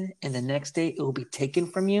something, and the next day it will be taken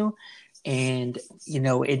from you. And I'm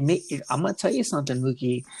gonna tell you something,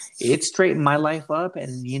 Mookie. It straightened my life up,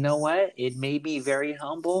 and you know what? It made me very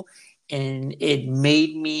humble, and it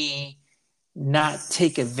made me not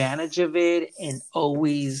take advantage of it, and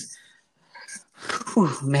always,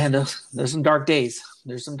 whew, man, there's some dark days.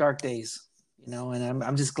 There's some dark days, and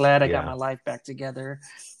I'm just glad I got Yeah. my life back together.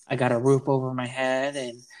 I got a roof over my head,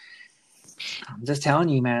 and I'm just telling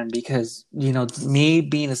you, man, because me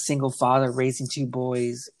being a single father, raising two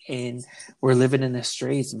boys, and we're living in the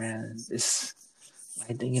streets, man.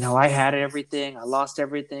 I had everything, I lost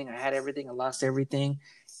everything. I had everything, I lost everything,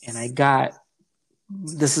 and I got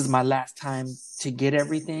this is my last time to get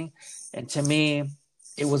everything. And to me,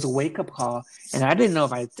 it was a wake up call. And I didn't know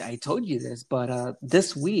if I told you this, but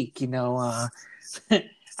this week,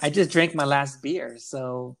 I just drank my last beer.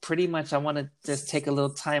 So pretty much I want to just take a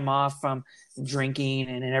little time off from drinking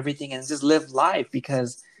and everything, and just live life,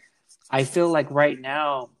 because I feel like right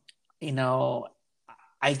now, you know,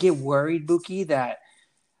 I get worried, Buki, that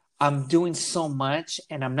I'm doing so much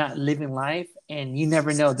and I'm not living life, and you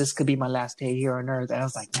never know. This could be my last day here on earth. And I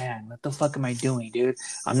was like, man, what the fuck am I doing, dude?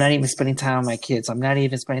 I'm not even spending time with my kids. I'm not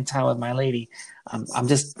even spending time with my lady. I'm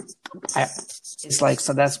just, it's like,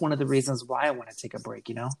 so that's one of the reasons why I want to take a break.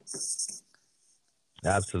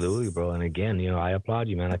 Absolutely, bro. And again, I applaud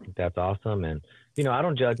you, man. I think that's awesome. And I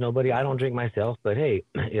don't judge nobody. I don't drink myself, but hey,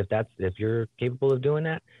 if you're capable of doing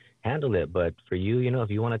that, handle it. But for you,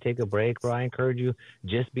 if you want to take a break, bro, I encourage you,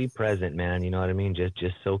 just be present, man. You know what I mean? Just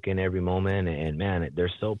soak in every moment. And man,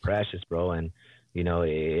 they're so precious, bro. And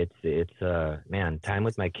it's man, time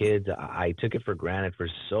with my kids. I took it for granted for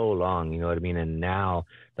so long. You know what I mean? And now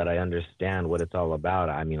that I understand what it's all about,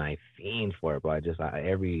 I mean, I fiend for it, bro.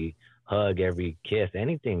 Every hug, every kiss,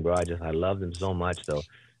 anything, bro. I love them so much. So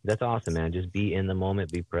that's awesome, man. Just be in the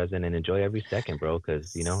moment, be present, and enjoy every second, bro.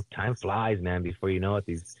 Because time flies, man. Before you know it,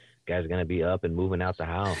 these guys are gonna be up and moving out the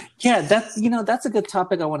house. Yeah, that's a good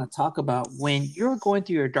topic I want to talk about. When you're going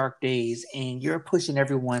through your dark days and you're pushing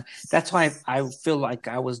everyone, that's why I feel like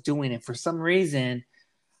I was doing it. For some reason,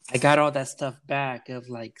 I got all that stuff back of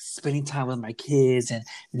like spending time with my kids and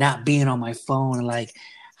not being on my phone. Like,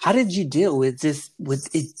 how did you deal with this?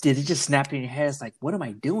 With it? Did it just snap in your head? It's like, what am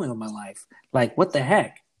I doing with my life? Like, what the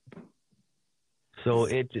heck? So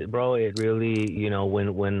bro, it really,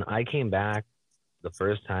 when I came back the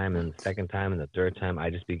first time and the second time and the third time, I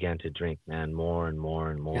just began to drink, man, more and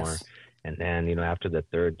more and more. Yes. And then, after the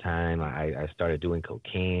third time, I started doing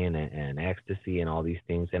cocaine and ecstasy and all these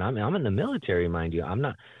things. And I'm in the military, mind you.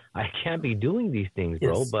 I can't be doing these things,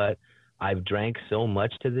 bro. Yes. But I've drank so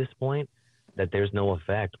much to this point that there's no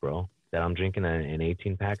effect, bro. That I'm drinking an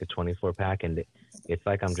 18 pack, a 24 pack, and it's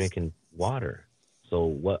like I'm drinking water. So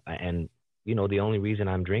what? And the only reason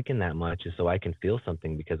I'm drinking that much is so I can feel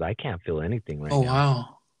something because I can't feel anything right Oh now.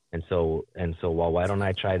 wow. And so, well, why don't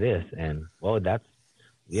I try this? And well,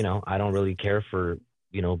 I don't really care for,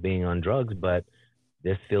 being on drugs, but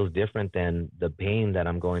this feels different than the pain that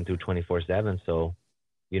I'm going through 24/7. So,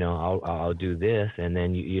 I'll do this. And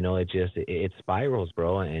then, it spirals,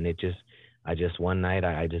 bro. And I just, one night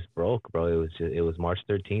I just broke, bro. It was March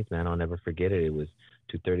 13th, man. I'll never forget it. It was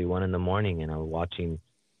 2:31 in the morning and I was watching,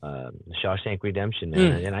 Shawshank Redemption,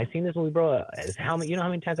 man. Mm. And I seen this movie, bro. How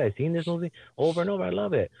many times I've seen this movie over and over. I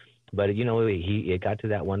love it. But it got to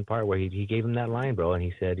that one part where he gave him that line, bro, and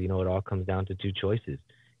he said, it all comes down to two choices: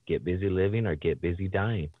 get busy living or get busy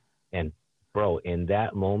dying. And bro, in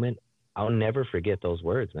that moment, I'll never forget those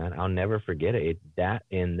words, man. I'll never forget it.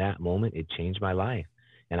 In that moment, it changed my life.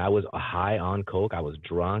 And I was high on coke. I was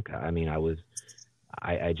drunk. I mean, I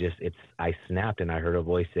snapped and I heard a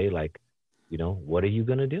voice say like, what are you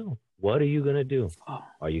gonna do? What are you gonna do? Oh,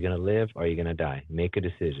 Are you gonna live? Or are you gonna die? Make a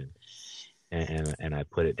decision. And I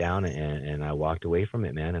put it down and I walked away from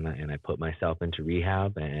it, man. And I put myself into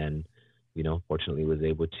rehab and fortunately was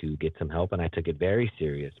able to get some help and I took it very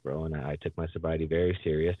serious, bro. And I took my sobriety very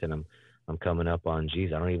serious and I'm coming up on,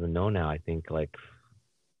 geez, I don't even know now. I think like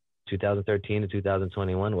 2013 to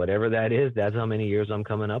 2021, whatever that is, that's how many years I'm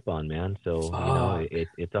coming up on, man. So, fuck.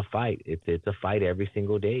 it's a fight. It's a fight every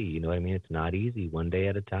single day. You know what I mean? It's not easy, one day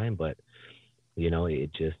at a time, but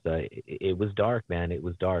it just, it was dark, man. It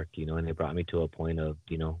was dark, and it brought me to a point of,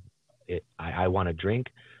 I want to drink.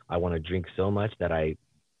 I want to drink so much that I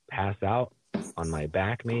pass out on my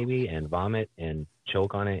back maybe and vomit and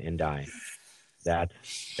choke on it and die.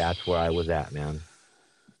 That's, that's where I was at, man.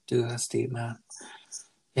 Dude, that's deep, man.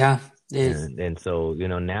 Yeah. It. And so,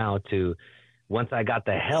 now to, once I got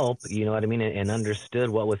the help, you know what I mean, and understood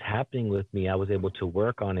what was happening with me, I was able to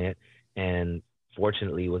work on it, and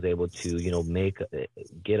fortunately was able to,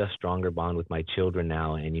 get a stronger bond with my children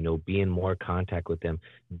now, and be in more contact with them,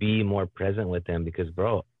 be more present with them, because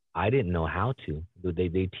bro, I didn't know how to.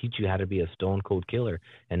 They teach you how to be a stone cold killer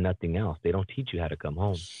and nothing else. They don't teach you how to come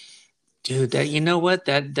home. Dude, that, you know what?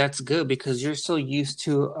 That's good because you're so used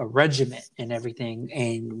to a regiment and everything.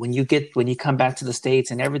 And when you come back to the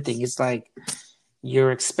States and everything, it's like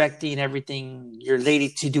you're expecting everything, your lady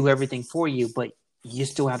to do everything for you, but you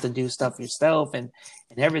still have to do stuff yourself and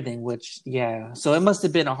everything, which yeah. So it must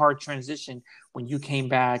have been a hard transition when you came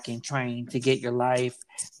back and trying to get your life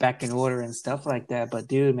back in order and stuff like that. But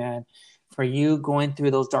dude, man, for you going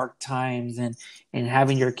through those dark times and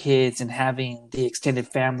having your kids and having the extended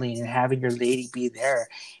family and having your lady be there,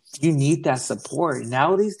 you need that support.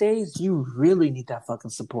 Now these days, you really need that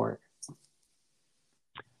fucking support.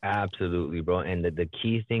 Absolutely, bro. And the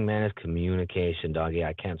key thing, man, is communication, doggy.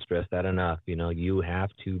 I can't stress that enough. You have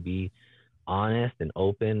to be honest and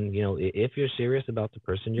open. If you're serious about the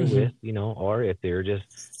person you're Mm-hmm. with, or if they're just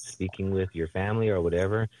speaking with your family or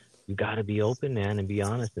whatever, you got to be open, man, and be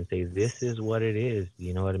honest and say this is what it is.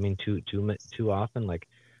 You know what I mean? Too often, like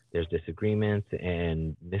there's disagreements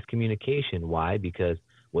and miscommunication. Why? Because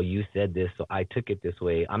well, you said this, so I took it this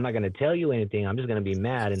way. I'm not going to tell you anything. I'm just going to be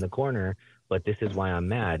mad in the corner, but this is why I'm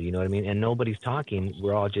mad. You know what I mean? And nobody's talking.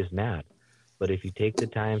 We're all just mad. But if you take the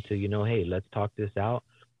time to, hey, let's talk this out.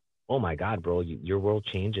 Oh my God, bro, your world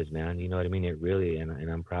changes, man. You know what I mean? It really, and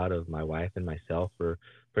I'm proud of my wife and myself for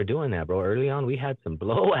doing that, bro. Early on, we had some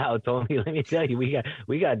blowouts. Homie, let me tell you,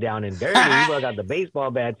 we got down and dirty. We broke out the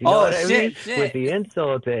baseball bats. You know Oh what I mean? shit, With shit. the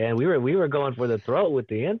insults, and we were going for the throat with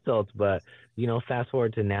the insults. But fast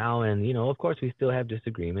forward to now, and of course, we still have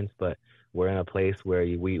disagreements, but we're in a place where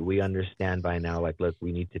we understand by now. Like, look,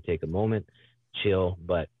 we need to take a moment, chill,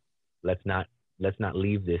 but let's not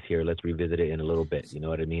leave this here. Let's revisit it in a little bit. You know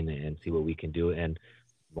what I mean? And see what we can do. And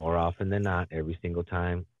more often than not, every single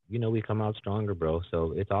time we come out stronger, bro.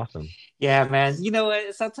 So it's awesome. Yeah, man. You know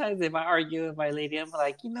what? Sometimes if I argue with my lady, I'm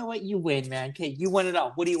like, you know what? You win, man. Okay, you won it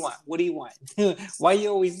all. What do you want? What do you want? Why are you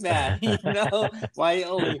always mad? You know? Why you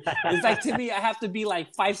always? It's like to me, I have to be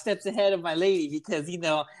like 5 steps ahead of my lady because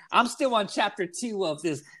I'm still on chapter 2 of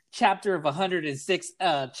this chapter of 106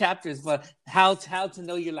 chapters, but how to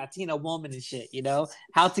know your Latina woman and shit.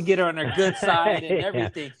 How to get her on her good side and Yeah.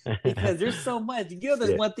 everything. Because there's so much. There's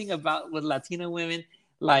Yeah. one thing about with Latina women,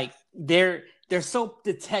 like they're so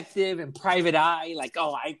detective and private eye, like,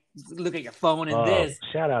 oh, I look at your phone and Oh, this.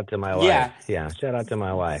 shout out to my wife. Yeah. Yeah, shout out to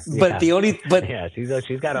my wife. But Yeah, the only but yeah.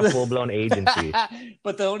 She's got a full blown agency.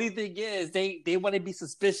 but the only thing is they want to be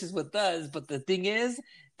suspicious with us, but the thing is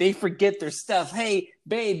they forget their stuff. Hey,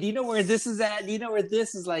 babe, do you know where this is at? Do you know where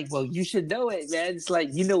this is? Like, well, you should know it, man. It's like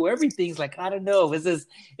everything's like, I don't know.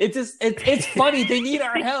 It's funny. They need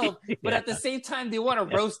our help, but Yeah. at the same time they want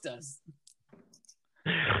to roast us.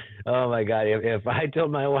 Oh my God! If I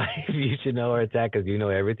told my wife you should know where it's at because you know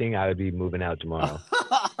everything, I would be moving out tomorrow.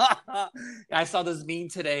 I saw this meme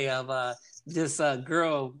today of this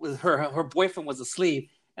girl with her boyfriend was asleep,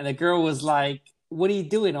 and the girl was like, "What are you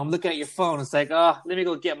doing?" I'm looking at your phone. It's like, "Oh, let me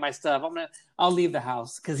go get my stuff. I'll leave the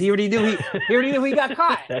house," because he already knew he got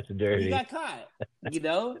caught. That's He dirty. got caught, you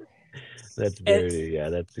know. That's And dirty. Yeah,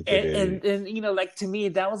 that's super and dirty. and, and like to me,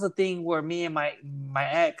 that was a thing where me and my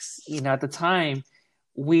ex, at the time,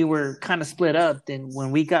 we were kind of split up. Then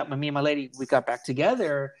when me and my lady, we got back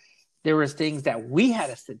together, there was things that we had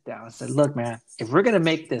to sit down and say, look, man, if we're gonna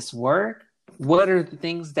make this work, what are the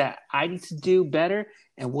things that I need to do better,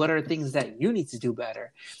 and what are the things that you need to do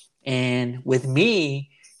better? And with me,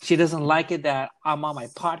 she doesn't like it that I'm on my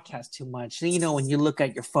podcast too much. When you look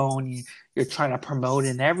at your phone, you're trying to promote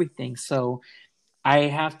and everything. So I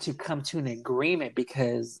have to come to an agreement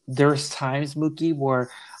because there's times, Mookie, where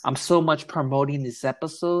I'm so much promoting this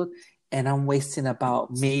episode and I'm wasting about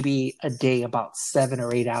maybe a day, about 7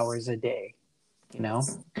 or 8 hours a day, you know?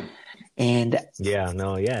 And Yeah,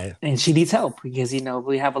 no, yeah. she needs help because,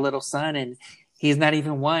 we have a little son and he's not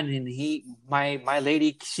even one. And my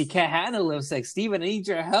lady, she can't handle him. It's like, Steven, I need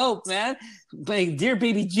your help, man. Like, dear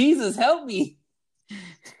baby Jesus, help me.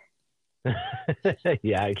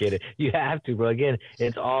 Yeah, I get it. You have to, bro. Again,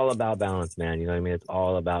 it's all about balance, man. You know what I mean? It's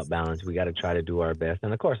all about balance. We got to try to do our best.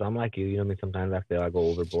 And of course, I'm like you. You know what I mean? Sometimes I feel I go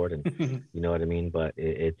overboard, and you know what I mean. But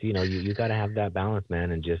it's you got to have that balance,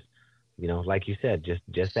 man, and just like you said,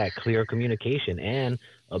 just that clear communication. And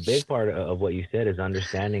a big part of what you said is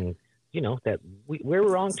understanding, that we're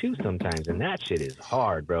wrong too sometimes, and that shit is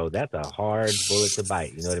hard, bro. That's a hard bullet to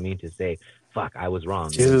bite. You know what I mean? To say, fuck, I was wrong.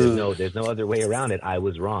 Dude. There's no other way around it. I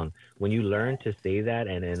was wrong. When you learn to say that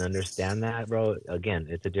and understand that, bro, again,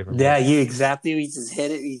 it's a different Yeah, ball game. you exactly. You just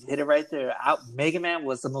hit it. You hit it right there. Mega Man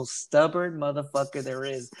was the most stubborn motherfucker there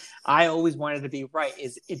is. I always wanted to be right.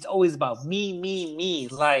 It's always about me, me, me.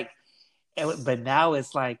 Like, but now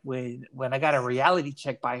it's like when I got a reality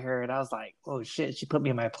check by her, and I was like, oh shit, she put me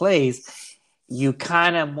in my place. You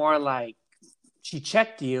kind of more like she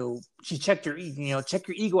checked you. She checked your check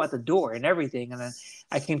your ego at the door and everything. And then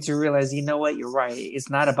I came to realize, you know what, you're right. It's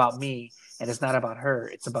not about me. And it's not about her.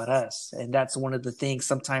 It's about us. And that's one of the things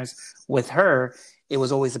sometimes with her, it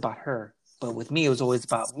was always about her. But with me, it was always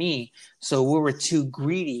about me. So we were too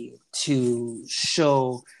greedy to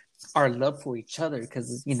show our love for each other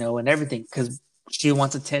because, and everything. Because she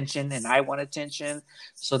wants attention and I want attention.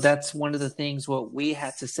 So that's one of the things what we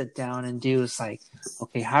had to sit down and do is like,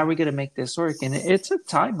 okay, how are we going to make this work? And it took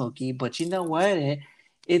time, Mookie. But you know what?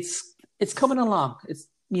 It's coming along. It's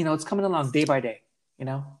coming along day by day,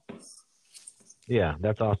 Yeah,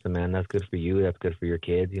 that's awesome, man. That's good for you. That's good for your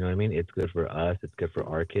kids. You know what I mean? It's good for us. It's good for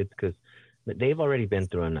our kids because they've already been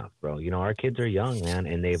through enough, bro. Our kids are young, man,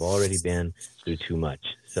 and they've already been through too much.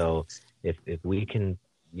 So if we can,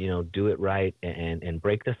 do it right and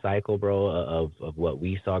break the cycle, bro, of what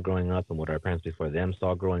we saw growing up and what our parents before them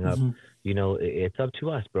saw growing up, Mm-hmm. It's up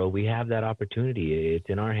to us, bro. We have that opportunity. It's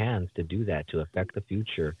in our hands to do that, to affect the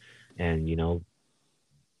future, and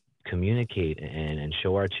communicate and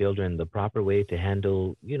show our children the proper way to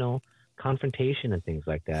handle, confrontation and things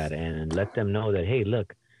like that, and let them know that, hey,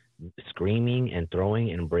 look, screaming and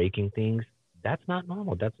throwing and breaking things, that's not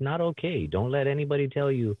normal. That's not okay. Don't let anybody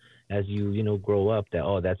tell you as you grow up that,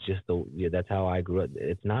 oh, that's just that's how I grew up.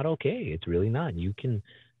 It's not okay. It's really not. You can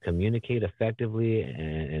communicate effectively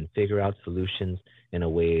and figure out solutions in a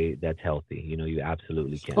way that's healthy. You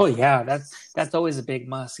absolutely can. Oh yeah, that's always a big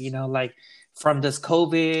must. Like from this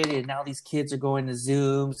COVID and now these kids are going to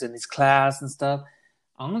Zooms and these class and stuff.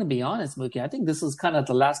 I'm going to be honest, Mookie. I think this is kind of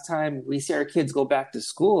the last time we see our kids go back to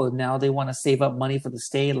school. And now they want to save up money for the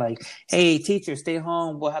state. Like, hey, teacher, stay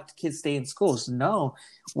home. We'll have the kids stay in schools. No,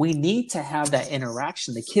 we need to have that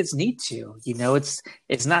interaction. The kids need to.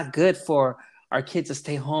 It's not good for our kids to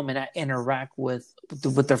stay home and not interact with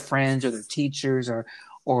their friends or their teachers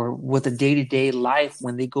or with the day to day life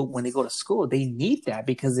when they go to school. They need that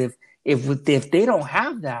because if they don't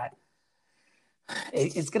have that,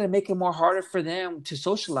 it's going to make it more harder for them to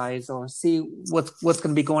socialize or see what's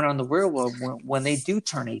going to be going on in the real world when they do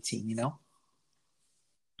turn 18.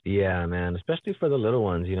 Yeah, man, especially for the little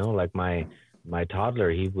ones, like my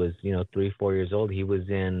toddler, he was, 3, 4 years old. He was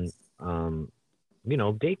in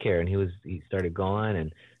daycare, and he started going,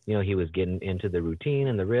 and he was getting into the routine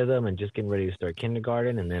and the rhythm and just getting ready to start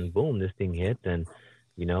kindergarten, and then boom, this thing hits, and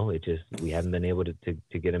it just, we haven't been able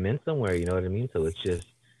to get him in somewhere, you know what I mean? So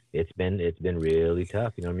it's been really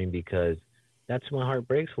tough, you know what I mean? Because that's my heart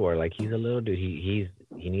breaks for. Like, he's a little dude. He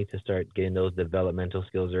needs to start getting those developmental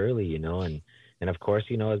skills early, and of course,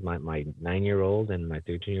 as my 9-year-old and my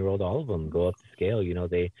 13-year-old, all of them go up the scale.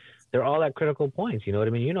 They're all at critical points. You know what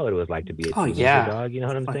I mean? You know what it was like to be a Oh teenager, yeah. dog. You know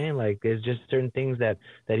what I'm saying? Like, there's just certain things that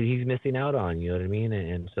he's missing out on. You know what I mean?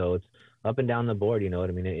 And so it's up and down the board. You know what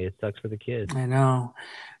I mean? It sucks for the kids. I know.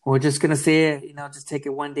 We're just gonna say it, just take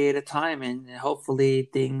it one day at a time, and hopefully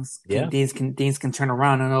Yeah. things can turn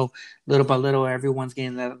around. I know little by little, everyone's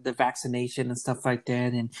getting the vaccination and stuff like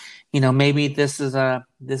that, and maybe this is a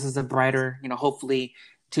brighter. Hopefully,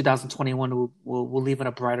 2021 will leave on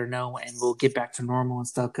a brighter note, and we'll get back to normal and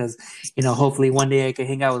stuff. Because hopefully one day I can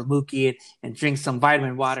hang out with Mookie and drink some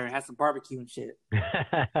vitamin water and have some barbecue and shit.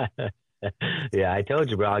 Yeah, I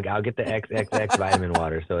told you, bro. I'll get the XXX vitamin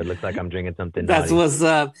water, so it looks like I'm drinking something That's naughty. what's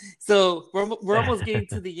up. So we're almost getting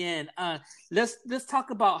to the end. Let's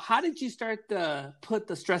talk about how did you start the Put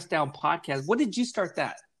the Stress Down podcast? What did you start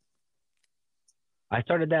that? I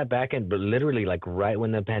started that back in, but literally like right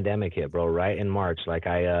when the pandemic hit, bro. Right in March. Like,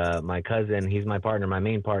 my cousin, he's my partner, my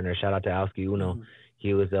main partner. Shout out to Alski Uno. Mm-hmm.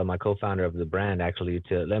 He was my co-founder of the brand, actually.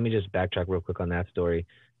 Let me just backtrack real quick on that story.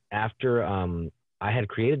 After I had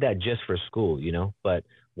created that just for school, but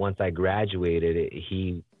once I graduated,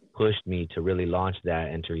 he pushed me to really launch that,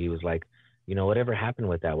 and he was like, whatever happened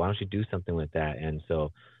with that? Why don't you do something with that? And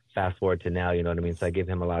so fast forward to now, you know what I mean? So I give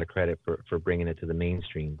him a lot of credit for bringing it to the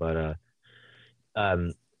mainstream. But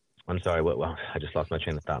um, I'm sorry. Well, I just lost my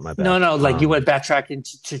train of thought. My bad. No, like you went backtracking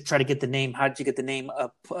to try to get the name. How did you get the name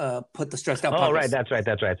of Put the Stress Down Oh, right. podcast? That's right.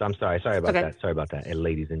 That's right. So I'm sorry. Sorry about Okay. that. Sorry about that,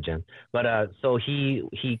 ladies and gents. But so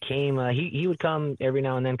he came. He would come every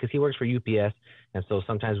now and then because he works for UPS, and so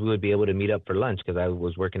sometimes we would be able to meet up for lunch because I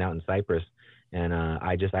was working out in Cyprus. And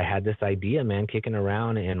I had this idea, man, kicking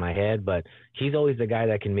around in my head. But he's always the guy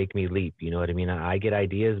that can make me leap. You know what I mean? I get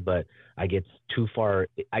ideas, but I get too far.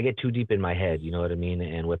 I get too deep in my head. You know what I mean?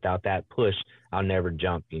 And without that push, I'll never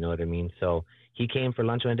jump. You know what I mean? So he came for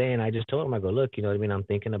lunch one day, and I just told him, I go, look, you know what I mean? I'm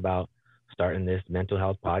thinking about starting this mental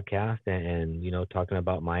health podcast, and talking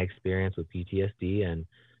about my experience with PTSD, and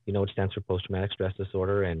which stands for post traumatic stress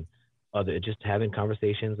disorder, and other, just having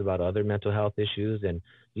conversations about other mental health issues, and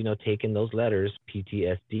taking those letters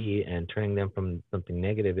PTSD and turning them from something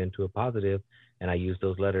negative into a positive. And I use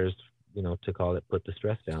those letters to call it Put the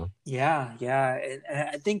Stress Down. Yeah, yeah. And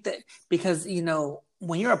I think that because,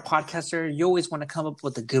 when you're a podcaster, you always want to come up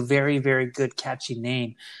with a good, very, very good, catchy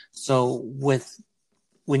name. So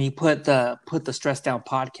when you put the Stress Down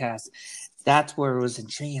podcast, that's where it was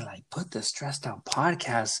intriguing. Like, Put the Stress Down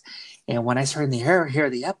podcast. And when I started to hear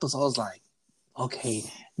the episode, I was like, okay,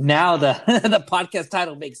 now the the podcast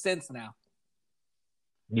title makes sense now.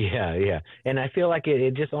 Yeah, yeah. And I feel like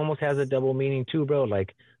it just almost has a double meaning too, bro.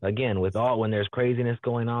 Like, again, when there's craziness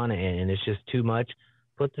going on, and it's just too much,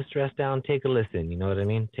 put the stress down, take a listen. You know what I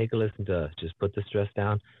mean? Take a listen to us. Just put the stress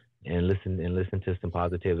down and listen to some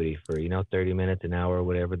positivity for, 30 minutes, an hour,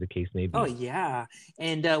 whatever the case may Oh be. yeah.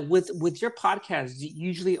 And with your podcast,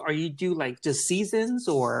 usually are you do like just seasons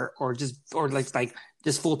or like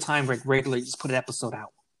just full time, like regularly just put an episode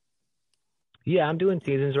out? Yeah, I'm doing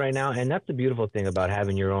seasons right now, and that's the beautiful thing about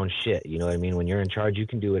having your own shit. You know what I mean? When you're in charge, you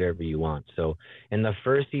can do whatever you want. So in the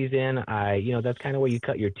first season, that's kind of where you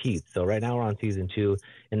cut your teeth. So right now we're on season 2.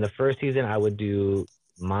 In the first season, I would do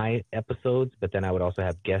my episodes, but then I would also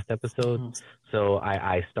have guest episodes. Mhm. So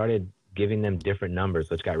I started giving them different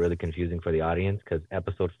numbers, which got really confusing for the audience, because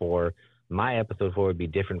my episode 4 would be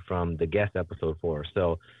different from the guest episode 4.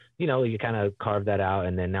 So, you kind of carve that out.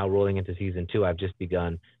 And then now rolling into season 2, I've just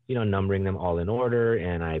begun, numbering them all in order.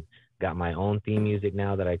 And I've got my own theme music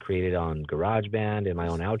now that I created on GarageBand, and my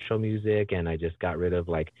own outro music. And I just got rid of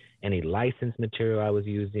like any licensed material I was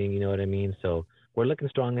using, you know what I mean? So we're looking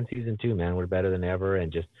strong in season 2, man. We're better than ever,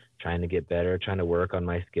 and just trying to get better, trying to work on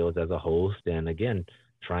my skills as a host, and again,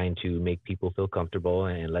 trying to make people feel comfortable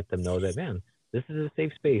and let them know that, man, this is a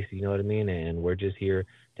safe space. You know what I mean? And we're just here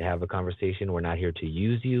to have a conversation. We're not here to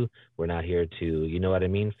use you. We're not here to, you know what I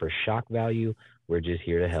mean, for shock value. We're just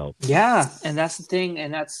here to help. Yeah, and that's the thing,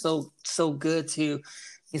 and that's so good to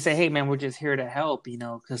you say, hey man, we're just here to help,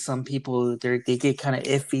 because some people they get kind of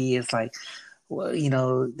iffy. It's like, well,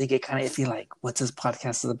 they get kind of iffy, like, what's this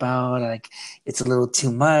podcast about? Like, it's a little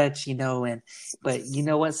too much, but you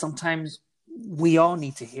know what? Sometimes we all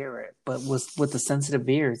need to hear it, but with the sensitive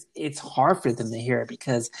ears, it's hard for them to hear it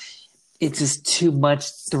because it's just too much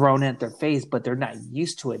thrown at their face, but they're not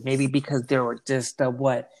used to it. Maybe because they were just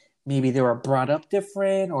maybe they were brought up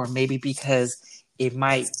different, or maybe because it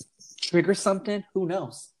might trigger something. Who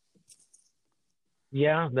knows?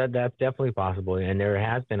 Yeah, that's definitely possible. And there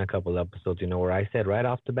has been a couple episodes, where I said right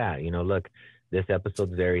off the bat, look, this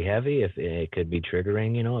episode's very heavy. If it could be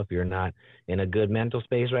triggering, if you're not in a good mental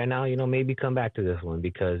space right now, maybe come back to this one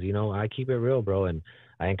because, I keep it real, bro. And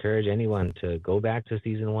I encourage anyone to go back to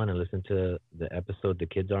season 1 and listen to the episode, The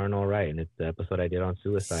Kids Aren't All Right. And it's the episode I did on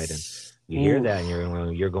suicide. And you hear that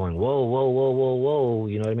and you're going, whoa, whoa, whoa, whoa, whoa.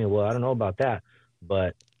 You know what I mean? Well, I don't know about that,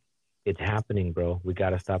 but it's happening, bro. We got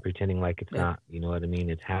to stop pretending like it's not. You know what I mean?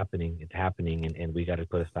 It's happening, and we got to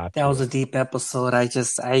put a stop to it. That was a deep episode.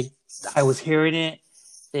 I was hearing it,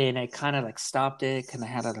 and I kind of like stopped it, and I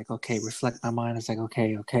had to reflect my mind. It's like,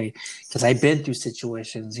 okay, because I've been through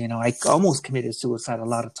situations. I almost committed suicide a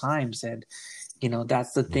lot of times, and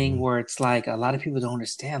that's the thing where it's like a lot of people don't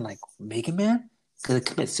understand. Like, Mega Man could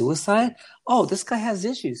commit suicide? Oh, this guy has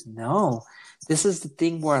issues. No. This is the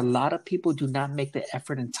thing where a lot of people do not make the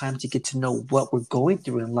effort and time to get to know what we're going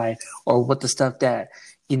through in life or what the stuff that,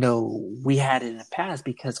 we had in the past,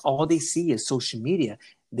 because all they see is social media.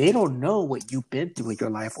 They don't know what you've been through in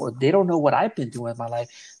your life, or they don't know what I've been through in my life.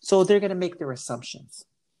 So they're going to make their assumptions.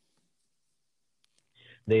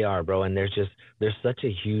 They are, bro. And there's such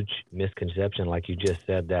a huge misconception, like you just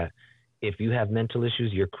said, that if you have mental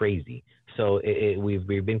issues, you're crazy. So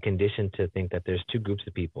we've been conditioned to think that there's two groups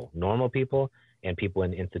of people: normal people and people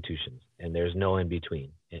in institutions, and there's no in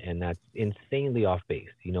between. And that's insanely off base.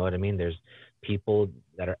 You know what I mean? There's people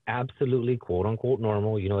that are absolutely quote unquote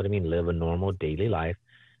normal. You know what I mean? Live a normal daily life,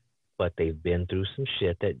 but they've been through some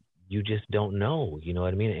shit that you just don't know. You know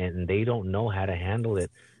what I mean? And they don't know how to handle it.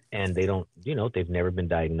 And they don't, they've never been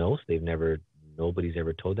diagnosed. Nobody's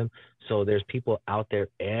ever told them. So there's people out there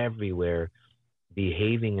everywhere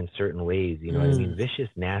behaving in certain ways, what I mean? Vicious,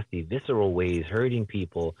 nasty, visceral ways, hurting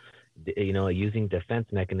people, using defense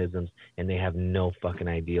mechanisms, and they have no fucking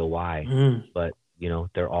idea why. But,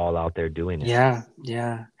 they're all out there doing it.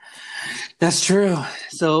 Yeah. That's true.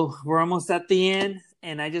 So we're almost at the end,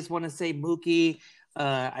 and I just want to say, Mooky,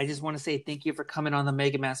 I just want to say thank you for coming on the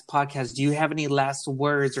Mega Mass podcast. Do you have any last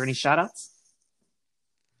words or any shout outs?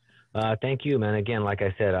 Thank you, man. Again, like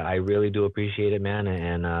I said, I really do appreciate it, man.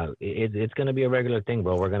 And it's going to be a regular thing,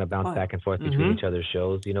 bro. We're going to bounce back and forth between each other's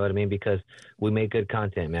shows. You know what I mean? Because we make good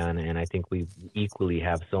content, man. And I think we equally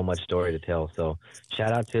have so much story to tell. So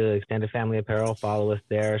shout out to Extended Family Apparel. Follow us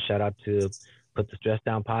there. Shout out to Put the Stress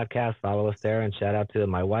Down podcast. Follow us there. And shout out to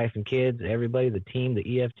my wife and kids, everybody, the team,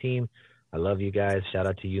 the EF team. I love you guys. Shout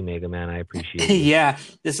out to you, Mega Man. I appreciate it. Yeah,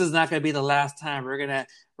 this is not going to be the last time. We're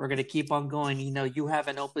gonna keep on going. You have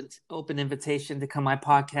an open invitation to come on my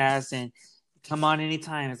podcast and come on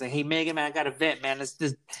anytime. It's like, hey, Mega Man, I got a vent, man. Let's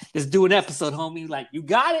do an episode, homie. Like, you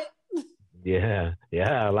got it.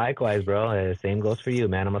 Yeah. Likewise, bro. Same goes for you,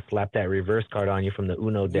 man. I'm gonna slap that reverse card on you from the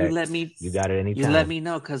Uno deck. You got it anytime. You let me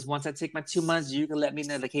know, because once I take my 2 months, you can let me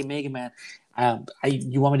know. Like, hey, Mega Man,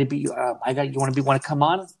 you want me to be? You want to come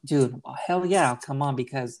on, dude? Hell yeah, I'll come on,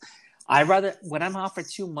 because I rather, when I'm off for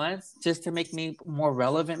 2 months, just to make me more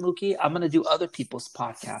relevant, Mooky, I'm gonna do other people's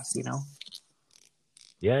podcasts.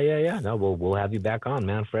 Yeah. No, we'll have you back on,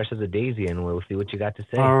 man. Fresh as a daisy, and we'll see what you got to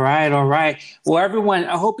say. All right. Well, everyone,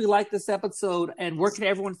 I hope you liked this episode. And where can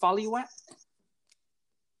everyone follow you at?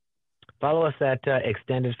 Follow us at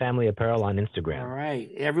Extended Family Apparel on Instagram. All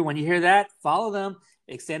right, everyone, you hear that? Follow them,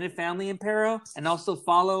 Extended Family Apparel, and also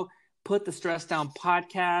follow Put the Stress Down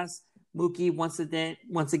podcast. Mooky, once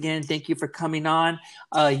again, thank you for coming on.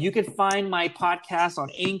 You can find my podcast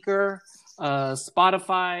on Anchor,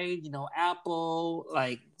 Spotify, Apple,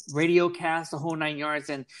 like Radiocast, the whole 9 yards.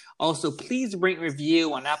 And also, please rate and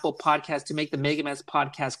review on Apple Podcasts to make the Mega Man's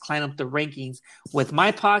podcast climb up the rankings with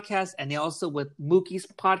my podcast and also with Mooky's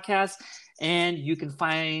podcast. And you can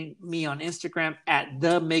find me on Instagram at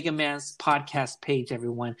the Mega Man's podcast page,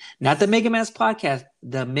 everyone. Not the Mega Man's podcast,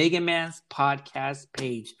 the Mega Man's podcast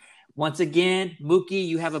page. Once again, Mooky,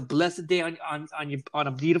 you have a blessed day on a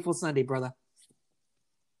beautiful Sunday, brother.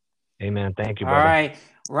 Amen. Thank you, All brother. right.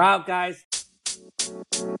 We're out, guys.